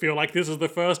almost feel like this is the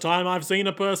first time I've seen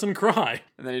a person cry.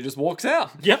 and then he just walks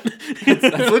out. Yep.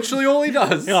 That's literally all he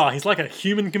does. Oh, he's like a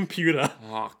human computer.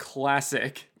 Oh,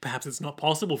 classic. Perhaps it's not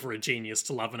possible for a genius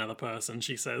to love another person,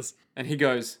 she says. And he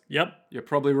goes, Yep. you're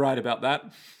probably right about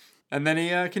that. And then he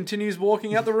continues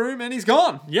walking out the room and he's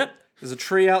gone. Yep. There's a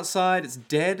tree outside. It's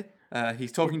dead.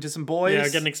 He's talking to some boys. Yeah,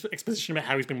 get an exposition about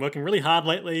how he's been working really hard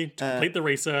lately to complete the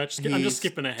research. I'm just He's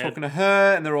skipping ahead. Talking to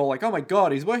her, and they're all like, "Oh my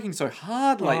god, he's working so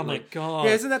hard lately." Oh my god.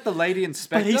 Yeah, isn't that the lady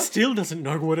inspector? But he still doesn't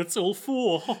know what it's all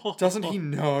for. Doesn't he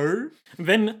know?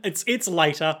 Then it's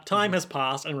later, time has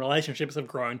passed, and relationships have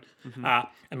grown. And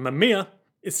Mamiya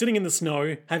is sitting in the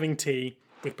snow having tea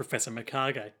with Professor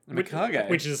Mikage. Mikage?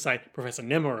 Which is to say, Professor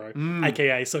Nemuro,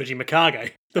 aka Soji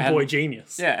Mikage, the boy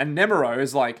genius. Yeah, and Nemuro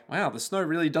is like, "Wow, the snow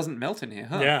really doesn't melt in here,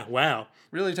 huh? Yeah, wow.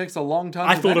 Really takes a long time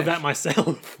I to thought of vanish." that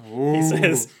myself, he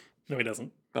says. No, he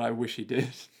doesn't. But I wish he did.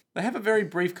 They have a very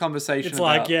brief conversation It's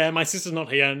about... like, yeah, my sister's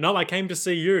not here. No, I came to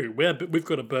see you. We've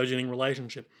got a burgeoning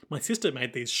relationship. My sister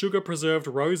made these sugar-preserved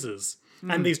roses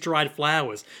and these dried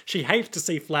flowers. She hates to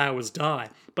see flowers die,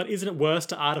 but isn't it worse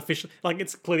to artificial... Like,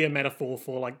 it's clearly a metaphor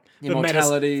for, like, the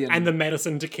Immortality medicine and the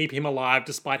medicine to keep him alive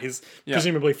despite his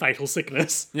presumably fatal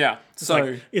sickness. Yeah, so...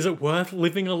 Like, is it worth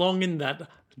living along in that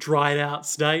dried-out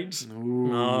state?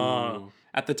 Oh.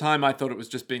 At the time, I thought it was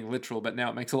just being literal, but now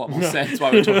it makes a lot more sense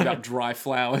why we're talking about dry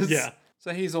flowers. Yeah.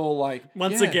 So he's all like...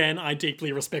 Once yeah. again, I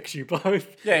deeply respect you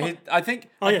both. Yeah, I think...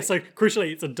 Oh, yeah, so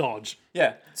crucially, it's a dodge.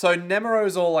 Yeah, so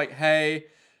Nemuro's all like, hey...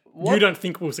 You don't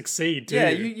think we'll succeed, do Yeah,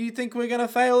 you? you think we're going to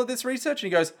fail at this research?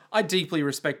 And he goes, I deeply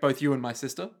respect both you and my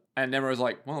sister. And Nemuro's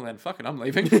like, well then, fuck it, I'm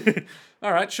leaving.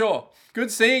 All right, sure.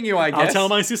 Good seeing you, I guess. I'll tell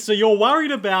my sister you're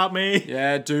worried about me.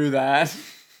 Yeah, do that.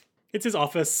 It's his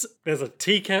office. There's a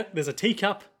teacup.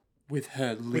 With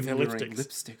her lingering lipsticks.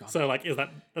 lipstick on. So like, is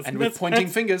that? And with pointing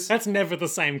fingers. That's never the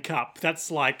same cup. That's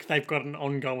like they've got an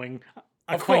ongoing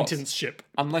acquaintanceship.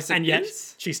 Unless it And yet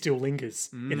is. she still lingers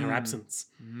in her absence.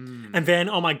 And then,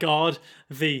 oh my god,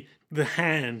 the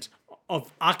hand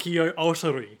of Akio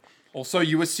Otori. Also,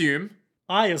 you assume.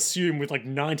 I assume with like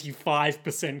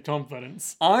 95%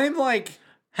 confidence, I'm like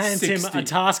hands 60. him a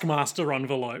Taskmaster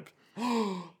envelope.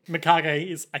 Mikage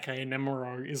is, aka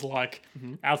Nemuro, is like,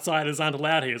 outsiders aren't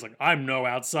allowed here. He's like, I'm no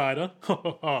outsider.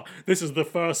 This is the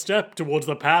first step towards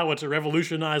the power to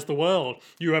revolutionize the world.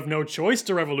 You have no choice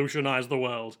to revolutionize the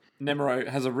world. Nemuro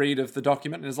has a read of the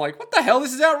document and is like, what the hell?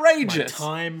 This is outrageous.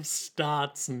 Time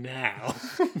starts now.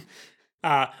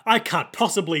 I can't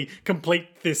possibly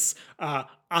complete this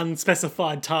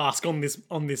unspecified task on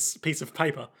this piece of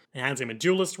paper. He hands him a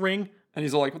duelist ring. And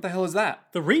he's all like, what the hell is that?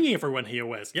 The ring everyone here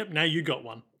wears. Yep, now you got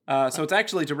one. So it's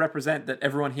actually to represent that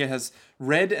everyone here has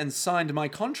read and signed my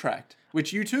contract,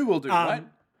 which you too will do, right?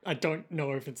 I don't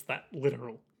know if it's that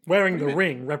literal. Wearing the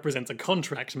ring represents a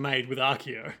contract made with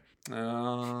Akio,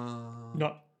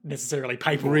 not necessarily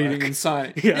paperwork. Reading and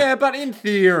signing. Yeah. Yeah, but in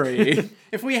theory,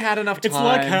 if we had enough time... It's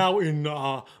like how in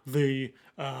the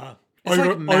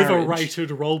like marriage. overrated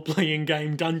role-playing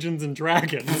game Dungeons and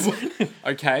Dragons,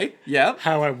 Okay, yeah.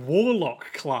 how a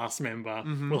warlock class member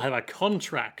will have a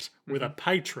contract with a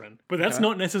patron, but that's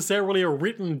not necessarily a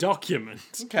written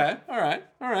document. Okay,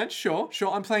 alright, sure.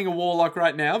 I'm playing a warlock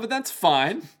right now, but that's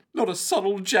fine. Not a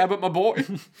subtle jab at my boy.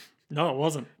 No, it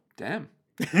wasn't. Damn.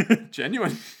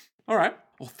 Genuine. Alright.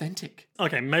 authentic.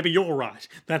 Okay, maybe you're right.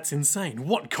 That's insane.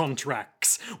 What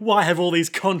contracts? Why have all these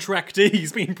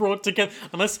contractees been brought together?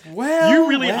 Unless you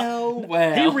really well.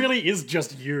 He really is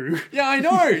just you. Yeah, I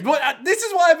know. But this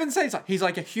is why I've been saying he's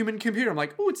like a human computer. I'm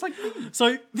like, oh, it's like me.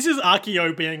 So this is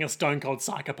Akio being a stone cold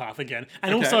psychopath again.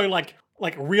 And Okay. also like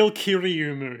real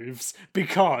Kiryu moves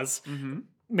because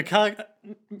Mikage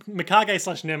 /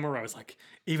 Nemuro is like,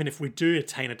 even if we do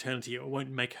attain eternity, it won't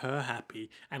make her happy.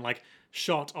 And like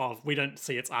shot of, we don't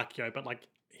see it's Akio, but like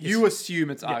You assume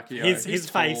it's Akio. his He's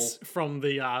face tall. from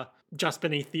the just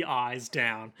beneath the eyes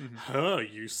down. Her,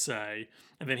 you say.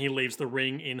 And then he leaves the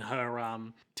ring in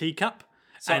her teacup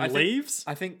I and think- leaves.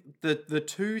 I think the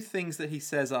two things that he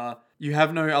says are, you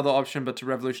have no other option but to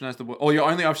revolutionize the world, or your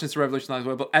only option is to revolutionize the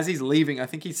world. But as he's leaving, I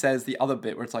think he says the other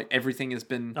bit where it's like everything has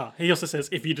been. Oh, he also says,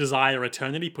 if you desire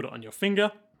eternity, put it on your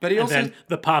finger. But he and also- then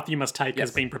the path you must take has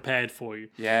Yes. been prepared for you.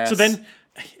 Yes. So then,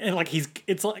 and like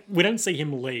it's like we don't see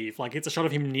him leave. Like it's a shot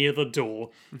of him near the door,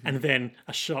 and then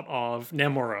a shot of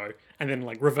Nemuro, and then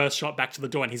like reverse shot back to the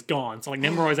door, and he's gone. So like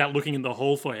Nemuro's out looking in the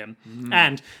hall for him,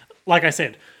 and like I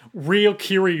said, real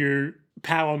Kiryu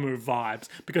power move vibes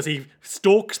because he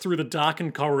stalks through the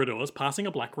darkened corridors, passing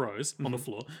a black rose on the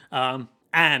floor,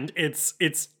 and it's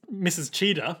Mrs.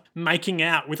 Cheetah making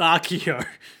out with Akio.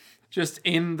 Just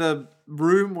in the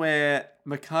room where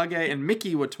Mikage and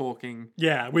Mickey were talking.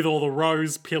 Yeah, with all the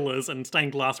rose pillars and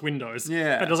stained glass windows.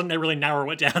 Yeah. That doesn't really narrow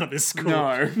it down at this school.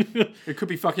 No. It could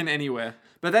be fucking anywhere.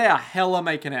 But they are hella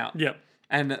making out. Yep.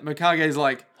 And Mikage's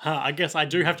like, I guess I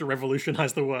do have to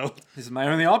revolutionize the world. this is my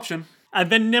only option. And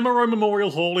then Nemuro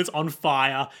Memorial Hall is on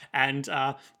fire, and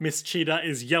Miss Cheetah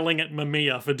is yelling at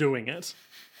Mamiya for doing it.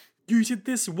 You did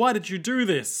this? Why did you do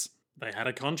this? They had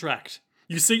a contract.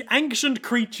 You see, ancient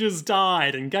creatures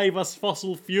died and gave us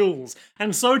fossil fuels,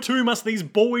 and so too must these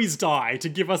boys die to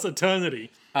give us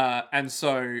eternity. And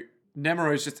so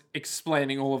Nemuro's just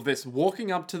explaining all of this,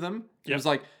 walking up to them. It was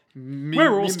like,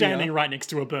 We're all standing right next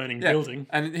to a burning building.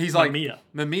 And he's like, Mamiya.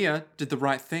 Mamiya did the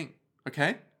right thing,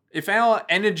 okay? If our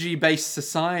energy-based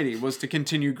society was to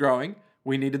continue growing,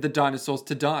 we needed the dinosaurs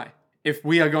to die. If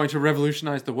we are going to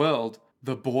revolutionize the world,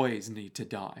 the boys need to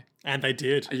die. And they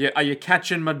did. Are you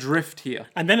catching my drift here?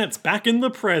 And then it's back in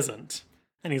the present.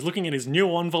 And he's looking at his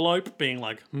new envelope, being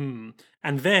like, And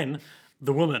then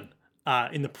the woman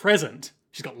in the present,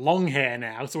 she's got long hair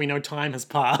now, so we know time has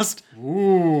passed.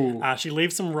 Ooh. She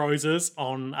leaves some roses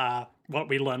on what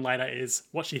we learn later is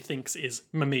what she thinks is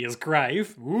Mamiya's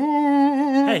grave.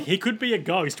 Ooh. Hey, he could be a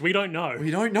ghost. We don't know. We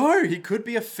don't know. He could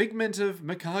be a figment of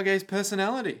Mikage's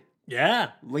personality,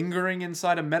 Yeah. lingering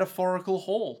inside a metaphorical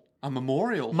hall, a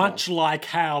memorial hall. Much like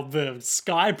how the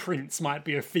Sky Prince might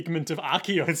be a figment of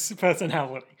Akio's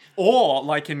personality. Or,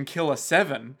 like in Killer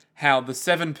 7, how the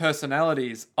 7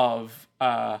 personalities of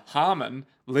Harmon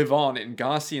live on in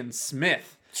Garcian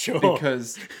Smith. Sure.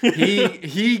 Because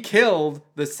he killed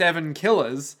the 7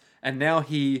 killers, and now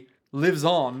he lives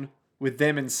on with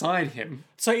them inside him.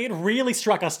 So it really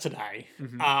struck us today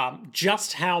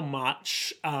just how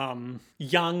much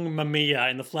young Mamiya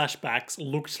in the flashbacks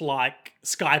looked like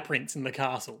Sky Prince in the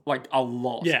castle. Like, a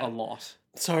lot, Yeah. a lot.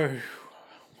 So,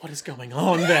 what is going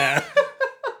on there?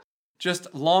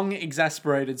 Just long,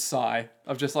 exasperated sigh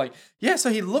of just like, yeah, so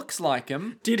he looks like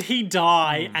him. Did he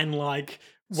die and like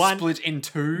Split in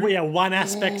two. one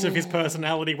aspect of his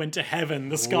personality went to heaven,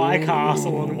 the Sky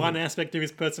Castle, and one aspect of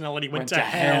his personality went to to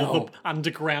hell, hell. the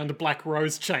underground Black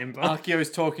Rose Chamber. Akio's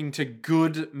talking to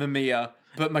good Mamiya,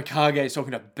 but Mikage's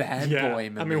talking to bad Yeah. boy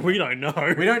Mamiya. I mean, we don't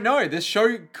know. We don't know. This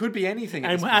show could be anything.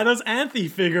 At And this how point. does Anthe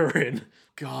figure in?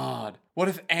 God, what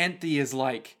if Anthe is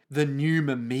like the new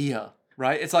Mamiya?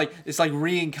 Right? It's like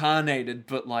reincarnated,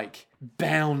 but like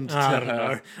bound to I don't her.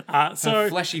 know. Her So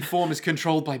fleshy form is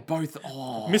controlled by both.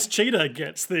 Oh, Miss Cheetah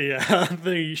gets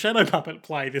the shadow puppet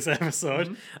play this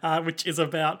episode, which is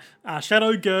about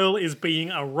Shadow Girl is being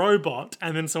a robot,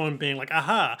 and then someone being like,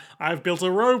 "Aha! I've built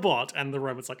a robot," and the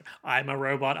robot's like, "I'm a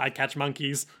robot. I catch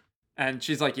monkeys. and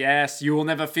she's like, yes, you will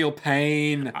never feel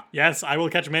pain. Yes, I will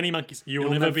catch many monkeys. You will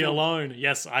You'll never never be feel- alone.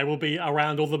 Yes, I will be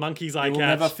around all the monkeys I You will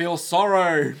catch. never feel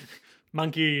sorrow.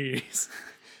 Monkeys."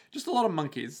 Just a lot of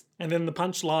monkeys. And then the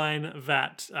punchline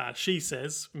that she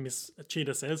says, Miss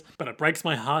Cheetah says, "But it breaks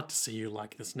my heart to see you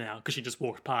like this now," because she just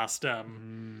walked past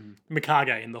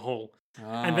Mikage in the hall.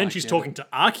 And then she's talking to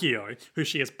Akio, who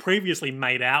she has previously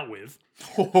made out with.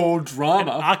 Oh,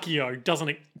 drama. Akio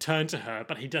doesn't turn to her,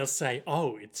 but he does say,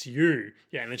 "Oh, it's you."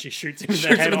 Yeah, and then she shoots him in the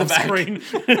Shoots head him in off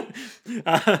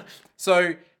the screen.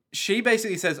 So she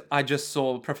basically says, I just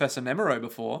saw Professor Nemuro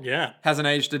before. Yeah, Hasn't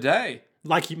aged a day.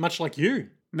 much like you,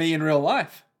 Me in real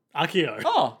life. Akio.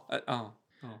 Oh.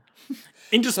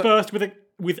 Interspersed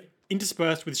with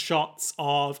interspersed with shots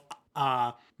of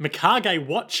Mikage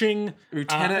watching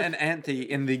Utena and Anthe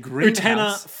in the Utena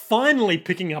greenhouse. finally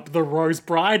picking up the Rose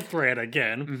Bride thread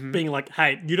again, being like,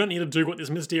 hey, you don't need to do what this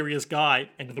mysterious guy,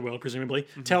 end of the world presumably,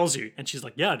 tells you. And she's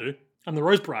like, yeah, I do. I'm the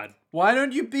Rose Bride. Why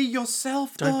don't you be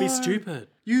yourself, Don't be though? stupid.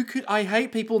 I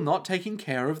hate people not taking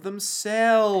care of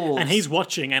themselves. And he's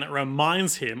watching, and it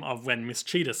reminds him of when Miss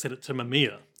Cheetah said it to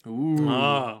Mamiya. Ooh,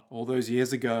 Ah. all those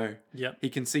years ago. Yep. He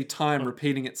can see time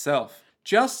repeating itself.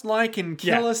 Just like in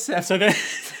Killer 7. So then,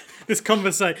 this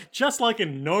conversation, just like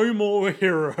in No More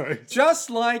Heroes, Just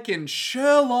like in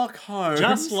Sherlock Holmes.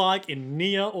 just like in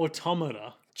Nier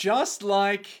Automata. Just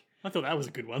like I thought that was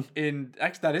a good one. in...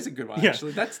 Actually, that is a good one, Yeah.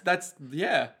 actually. That's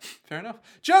yeah, fair enough.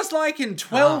 Just like in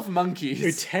 12 Monkeys.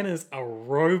 Utena's a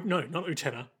no, not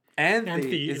Utena.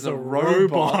 Anthe is a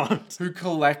robot. robot who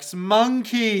collects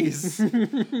monkeys.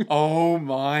 Oh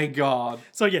my god.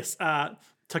 So yes,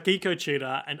 Takiko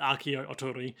Chida and Akio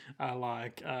Otori are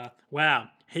like, wow,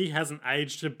 he hasn't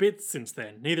aged a bit since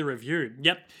then. Neither have you.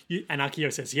 Yep. And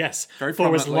Akio says yes. Very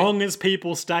For as prominently. long as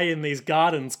people stay in these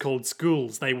gardens called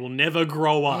schools, they will never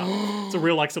grow up. It's a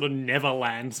real like sort of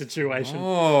Neverland situation.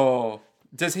 Oh.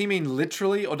 Does he mean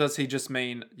literally, or does he just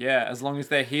mean, yeah, as long as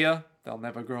they're here, they'll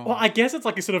never grow Well, up? I guess it's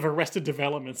like a sort of Arrested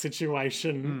Development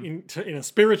situation in a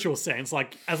spiritual sense.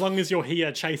 Like, as long as you're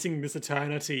here chasing this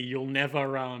eternity, you'll never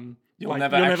You'll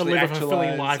never actually live a fulfilling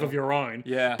actualize life or- of your own.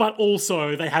 Yeah. But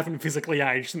also, they haven't physically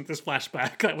aged since this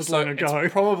flashback that was So long ago.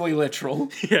 it's probably literal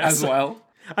Yes. as well.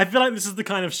 I feel like this is the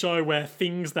kind of show where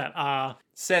things that are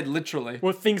Said literally.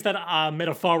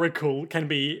 metaphorical can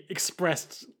be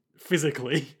expressed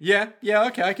physically. Yeah,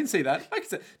 okay, I can see that. I can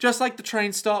see. Just like the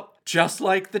train stop, just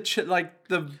like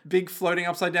the big floating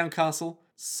upside down castle.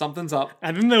 Something's up.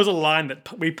 And then there was a line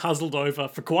that we puzzled over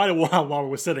for quite a while we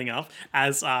were setting up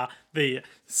as the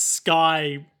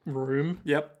sky room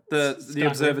Yep, the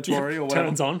observatory or whatever.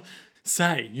 turns on.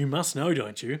 Say, you must know,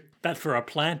 don't you, that for a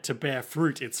plant to bear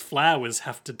fruit, its flowers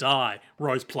have to die.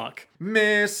 Rose pluck.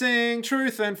 Missing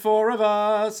truth and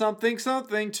forever. Something,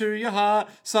 something to your heart.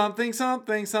 Something,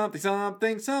 something, something,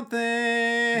 something, something.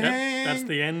 Yep, that's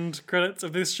the end credits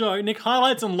of this show. Nick,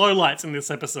 highlights and lowlights in this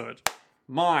episode.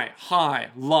 My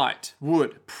highlight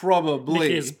would probably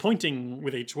Nick is pointing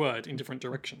with each word in different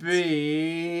directions.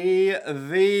 be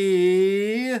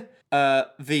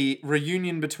the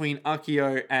reunion between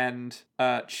Akio and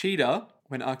Cheetah,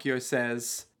 when Akio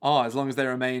says, as long as they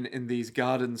remain in these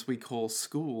gardens we call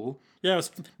school. Yeah, it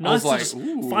was nice like, to just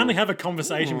ooh. finally have a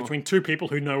conversation between two people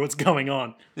who know what's going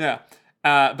on. Yeah.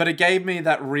 But it gave me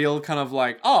that real kind of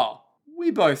like,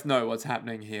 we both know what's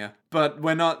happening here. But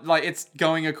we're not, like, it's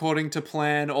going according to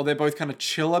plan, or they're both kind of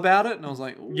chill about it. And I was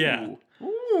like, ooh. Yeah.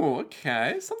 Ooh,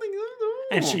 okay. Something.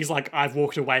 And she's like, I've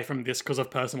walked away from this because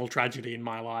of personal tragedy in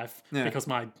my life. Yeah. Because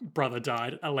my brother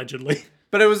died, allegedly.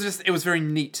 But it was very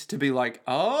neat to be like,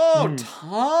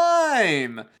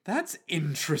 time. That's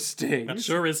interesting. That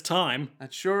sure is time.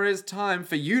 That sure is time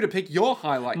for you to pick your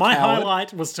highlight. My coward.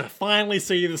 highlight was to finally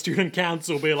see the student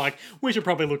council be like, we should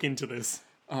probably look into this.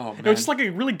 Oh man. It was just like a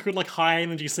really good, like, high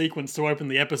energy sequence to open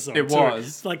the episode. It too.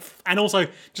 was. Like, and also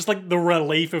just like the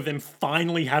relief of them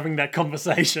finally having that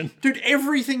conversation. Dude,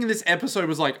 everything in this episode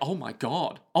was like, oh my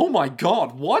god,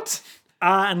 what?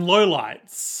 And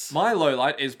lowlights. My low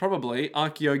light is probably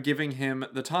Akio giving him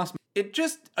the task. It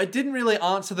didn't really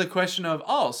answer the question of,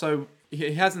 so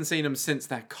he hasn't seen him since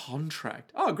that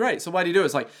contract. Oh, great. So why did he do it?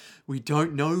 It's like, we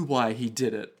don't know why he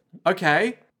did it.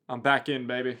 Okay, I'm back in,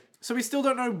 baby. So we still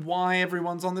don't know why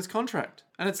everyone's on this contract.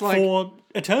 And it's like... For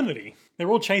eternity. They're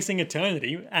all chasing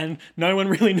eternity, and no one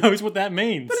really knows what that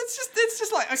means. But it's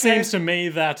just like, okay. Seems to me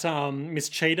that Miss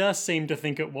Cheetah seemed to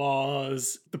think it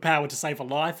was the power to save a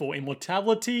life or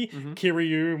immortality.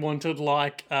 Kiryu wanted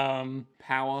like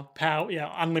Power.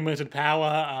 unlimited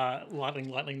power,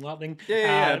 lightning.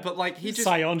 Yeah, but like he just...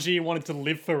 Sayonji wanted to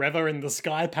live forever in the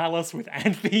Sky Palace with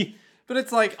Anthe. But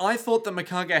it's like, I thought that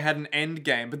Mikage had an end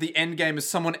game, but the end game is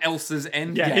someone else's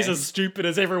end game. Yeah, he's as stupid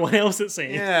as everyone else, it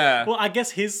seems. Yeah. Well, I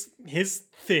guess his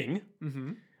thing,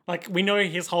 like, we know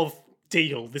his whole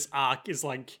deal, this arc, is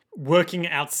like working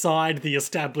outside the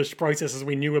established processes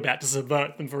we knew about to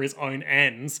subvert them for his own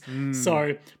ends.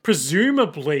 So,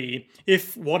 presumably,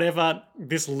 if whatever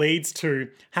this leads to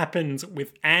happens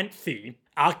with Anthe,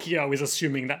 Akio is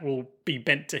assuming that will be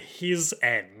bent to his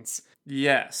ends.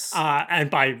 Yes. And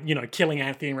by, killing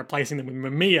Anthe and replacing them with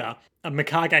Mamiya,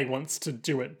 Mikage wants to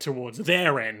do it towards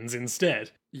their ends instead.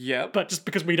 Yep. But just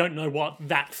because we don't know what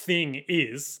that thing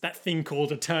is, that thing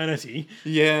called eternity,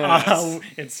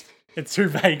 Yes. it's too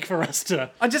vague for us to...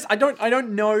 I don't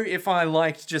know if I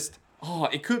liked just Oh,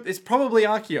 it's probably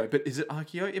Archeo, but is it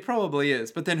Archeo? It probably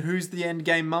is. But then who's the end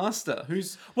game master?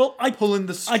 Who's pulling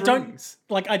the strings?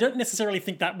 I don't necessarily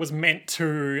think that was meant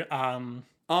to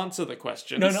Answer the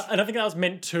questions. No, I don't think that was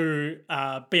meant to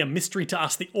be a mystery to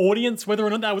us, the audience, whether or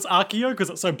not that was Archeo, because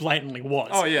it so blatantly was.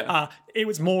 Oh, yeah. It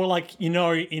was more like, in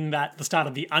the start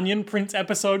of the Onion Prince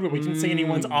episode, where we didn't see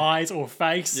anyone's eyes or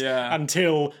face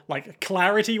until,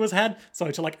 clarity was had. So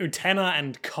to, Utena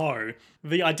and Co.,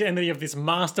 the identity of this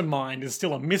mastermind is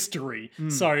still a mystery.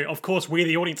 So, of course, we,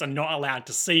 the audience, are not allowed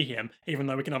to see him, even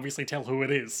though we can obviously tell who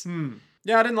it is.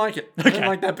 Yeah, I didn't like it. I didn't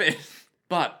like that bit.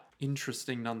 But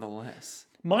interesting nonetheless.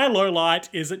 My low light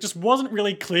is it just wasn't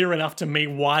really clear enough to me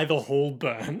why the hall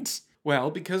burnt. Well,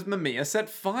 because Mamiya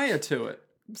set fire to it.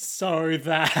 So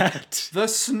that... the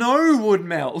snow would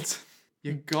melt.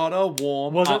 You gotta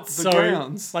warm up the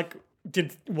grounds.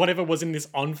 Did whatever was in this...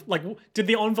 did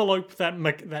the envelope that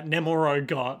Nemuro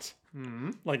got...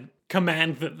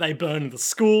 command that they burn the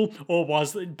school, or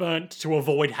was it burnt to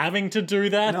avoid having to do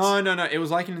that? No. It was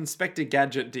like an Inspector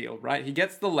Gadget deal, right? He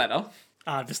gets the letter...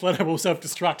 this letter will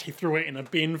self-destruct. He threw it in a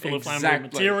bin full of flammable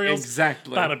materials.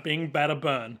 Exactly. Bada bing, bada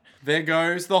burn. There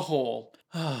goes the hall.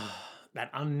 That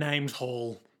unnamed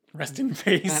hall. Rest in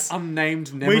peace. That unnamed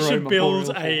Nemuro We should build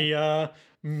Memorial a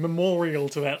memorial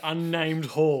to that unnamed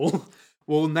hall.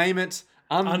 We'll name it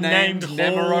Unnamed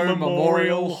Nemuro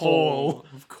Memorial Hall.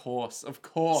 Of course.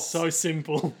 So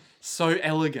simple. So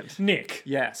elegant. Nick.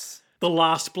 Yes. The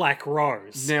last Black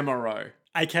Rose. Nemuro.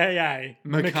 AKA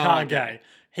Mikage.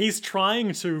 He's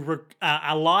trying to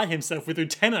ally himself with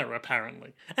Utena,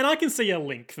 apparently. And I can see a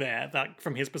link there, that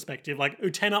from his perspective.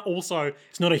 Utena also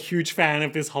is not a huge fan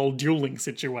of this whole dueling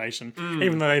situation,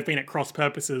 even though they've been at cross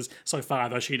purposes so far,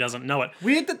 though she doesn't know it.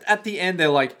 Weird that at the end they're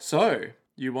like, so,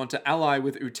 you want to ally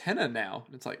with Utena now?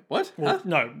 And it's like, what? Well,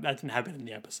 no, that didn't happen in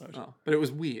the episode. Oh, but it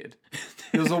was weird.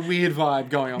 There was a weird vibe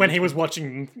going on. When he was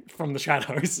watching from the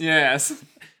shadows. Yes.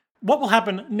 What will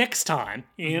happen next time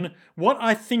in what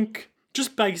I think...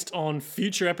 just based on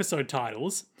future episode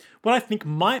titles, what I think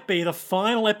might be the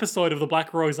final episode of the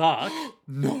Black Rose arc.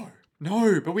 No,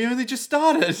 but we only just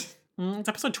started. It's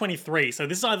episode 23, so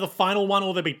this is either the final one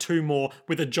or there'll be two more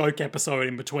with a joke episode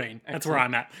in between. That's where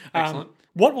I'm at. Excellent.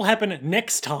 What will happen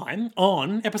next time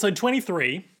on episode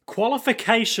 23,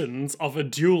 Qualifications of a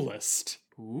Duelist.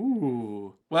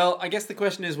 Ooh. Well, I guess the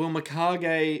question is, will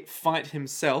Mikage fight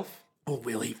himself? Or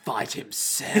will he fight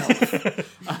himself?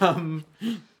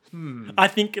 I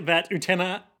think that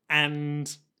Utena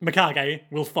and Mikage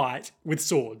will fight with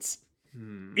swords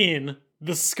in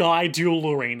the Sky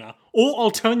Duel Arena. Or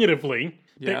alternatively,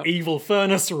 the Evil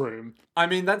Furnace Room. I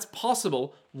mean, that's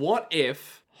possible. What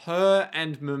if her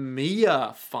and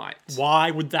Mamiya fight?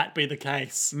 Why would that be the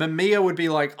case? Mamiya would be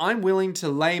like, I'm willing to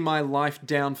lay my life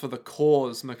down for the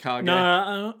cause, Mikage.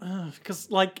 No, because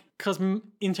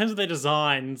in terms of their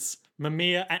designs...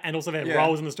 Mamiya, and also their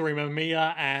roles in the story,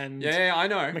 Mamiya and I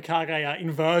know. Mikage are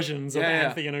inversions of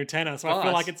Anthy and Utena, so I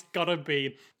feel like it's got to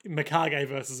be Mikage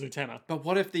versus Utena. But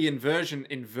what if the inversion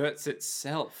inverts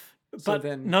itself?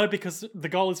 No, because the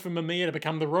goal is for Mamiya to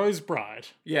become the Rose Bride.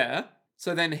 Yeah.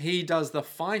 So then he does the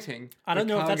fighting. I don't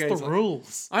know if that's the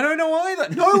rules. I don't know either.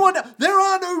 There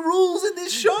are no rules in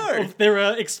this show. Well, there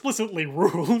are explicitly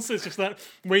rules, it's just that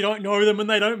we don't know them and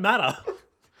they don't matter.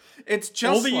 It's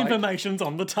just all the information's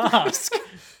on the task.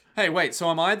 Hey, wait,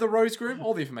 so am I the Rose Groom?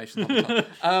 All the information's on the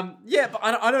task. Yeah, but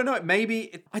I don't know.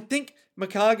 I think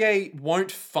Mikage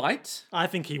won't fight. I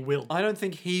think he will. I don't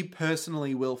think he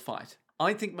personally will fight.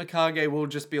 I think Mikage will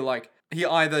just be like, he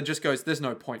either just goes, there's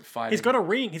no point fighting. He's got a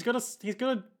ring. He's got a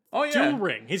dual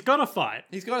ring. He's got to fight.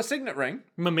 He's got a signet ring.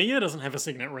 Mamiya doesn't have a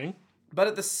signet ring. But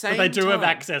at the same time... But they do have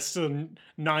access to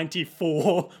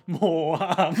 94 more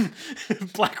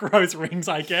Black Rose rings,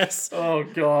 I guess. Oh,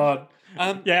 God.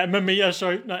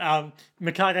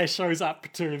 Mikage shows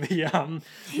up to the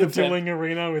dueling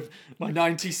arena with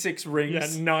 96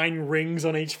 rings. Yeah, 9 rings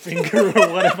on each finger or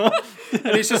whatever.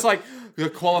 And he's just like, the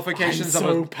qualifications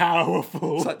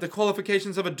powerful. It's like the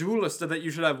qualifications of a duelist are that you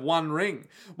should have 1 ring.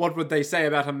 What would they say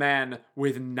about a man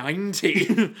with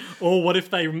 90? Or what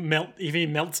if he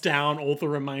melts down all the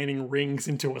remaining rings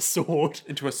into a sword?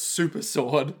 Into a super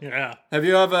sword. Yeah. Have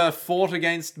you ever fought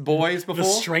against boys before? The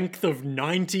strength of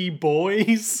 90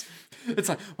 boys. It's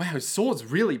like, wow, his sword's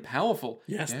really powerful.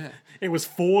 Yes. Yeah. It was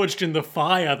forged in the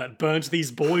fire that burnt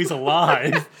these boys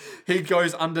alive. He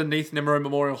goes underneath Nemuro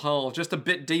Memorial Hall just a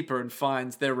bit deeper and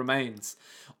finds their remains,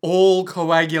 all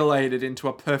coagulated into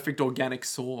a perfect organic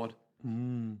sword.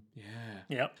 Yeah.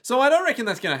 Yep. So I don't reckon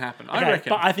that's going to happen. I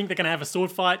reckon. But I think they're going to have a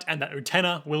sword fight and that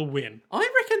Utena will win. I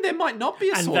reckon there might not be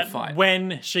a sword fight.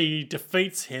 When she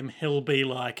defeats him, he'll be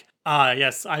like,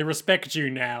 Yes, I respect you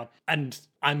now, and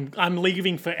I'm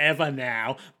leaving forever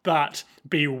now, but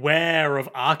beware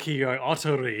of Akio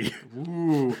Otori.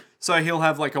 Ooh. So he'll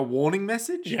have like a warning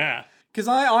message? Yeah, Because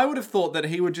I would have thought that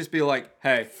he would just be like,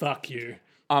 hey, fuck you.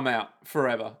 I'm out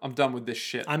forever. I'm done with this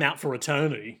shit. I'm out for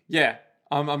eternity. Yeah,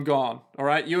 I'm gone. All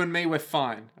right, you and me, we're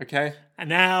fine. Okay. And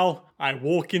now I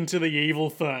walk into the evil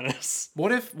furnace.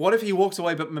 What if he walks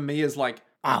away, but Mamiya's like,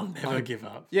 I'll never give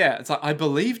up. yeah, it's like I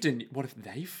believed in you. What if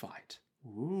they fight?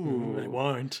 Ooh. They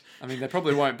won't. I mean, they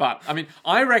probably won't, but I mean,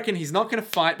 I reckon he's not going to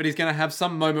fight, but he's going to have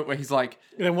some moment where he's like,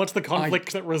 Then what's the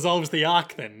conflict that resolves the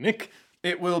arc then, Nick?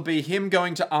 it will be him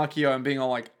going to Akio and being all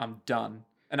like, I'm done.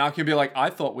 And Akio will be like, I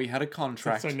thought we had a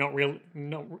contract. So not really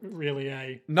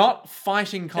a... Not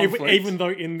fighting conflict. Even though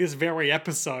in this very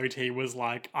episode he was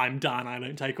like, I'm done, I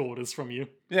don't take orders from you.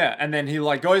 Yeah, and then he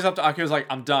like goes up to Akio's like,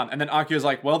 I'm done. And then Akio's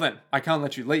like, well then, I can't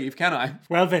let you leave, can I?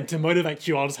 Well then, to motivate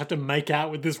you, I'll just have to make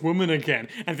out with this woman again.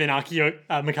 And then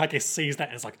Mikake sees that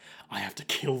and is like, I have to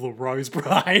kill the Rose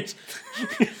Bride.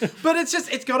 But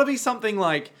it's got to be something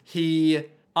like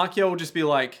Akio will just be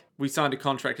like, we signed a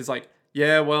contract. He's like,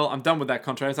 yeah, well, I'm done with that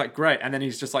contract. It's like, great. And then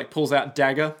he's just like pulls out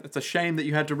dagger. It's a shame that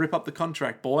you had to rip up the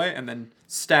contract, boy. And then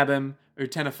stab him.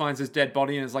 Utena finds his dead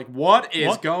body and is like, what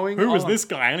is going on? Who was this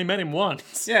guy? I only met him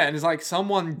once. Yeah, and it's like,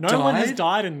 someone died? No one has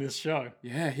died in this show.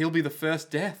 Yeah, he'll be the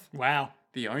first death. Wow.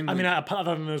 The only. I mean,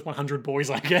 other than those 100 boys,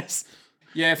 I guess.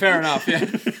 Yeah, fair enough, yeah.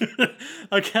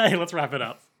 Okay, let's wrap it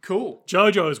up. Cool.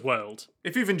 JoJo's World.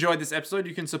 If you've enjoyed this episode,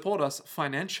 you can support us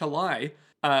financially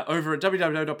over at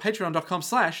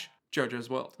www.patreon.com/JoJo's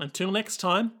World. Until next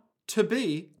time, To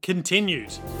be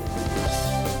continued.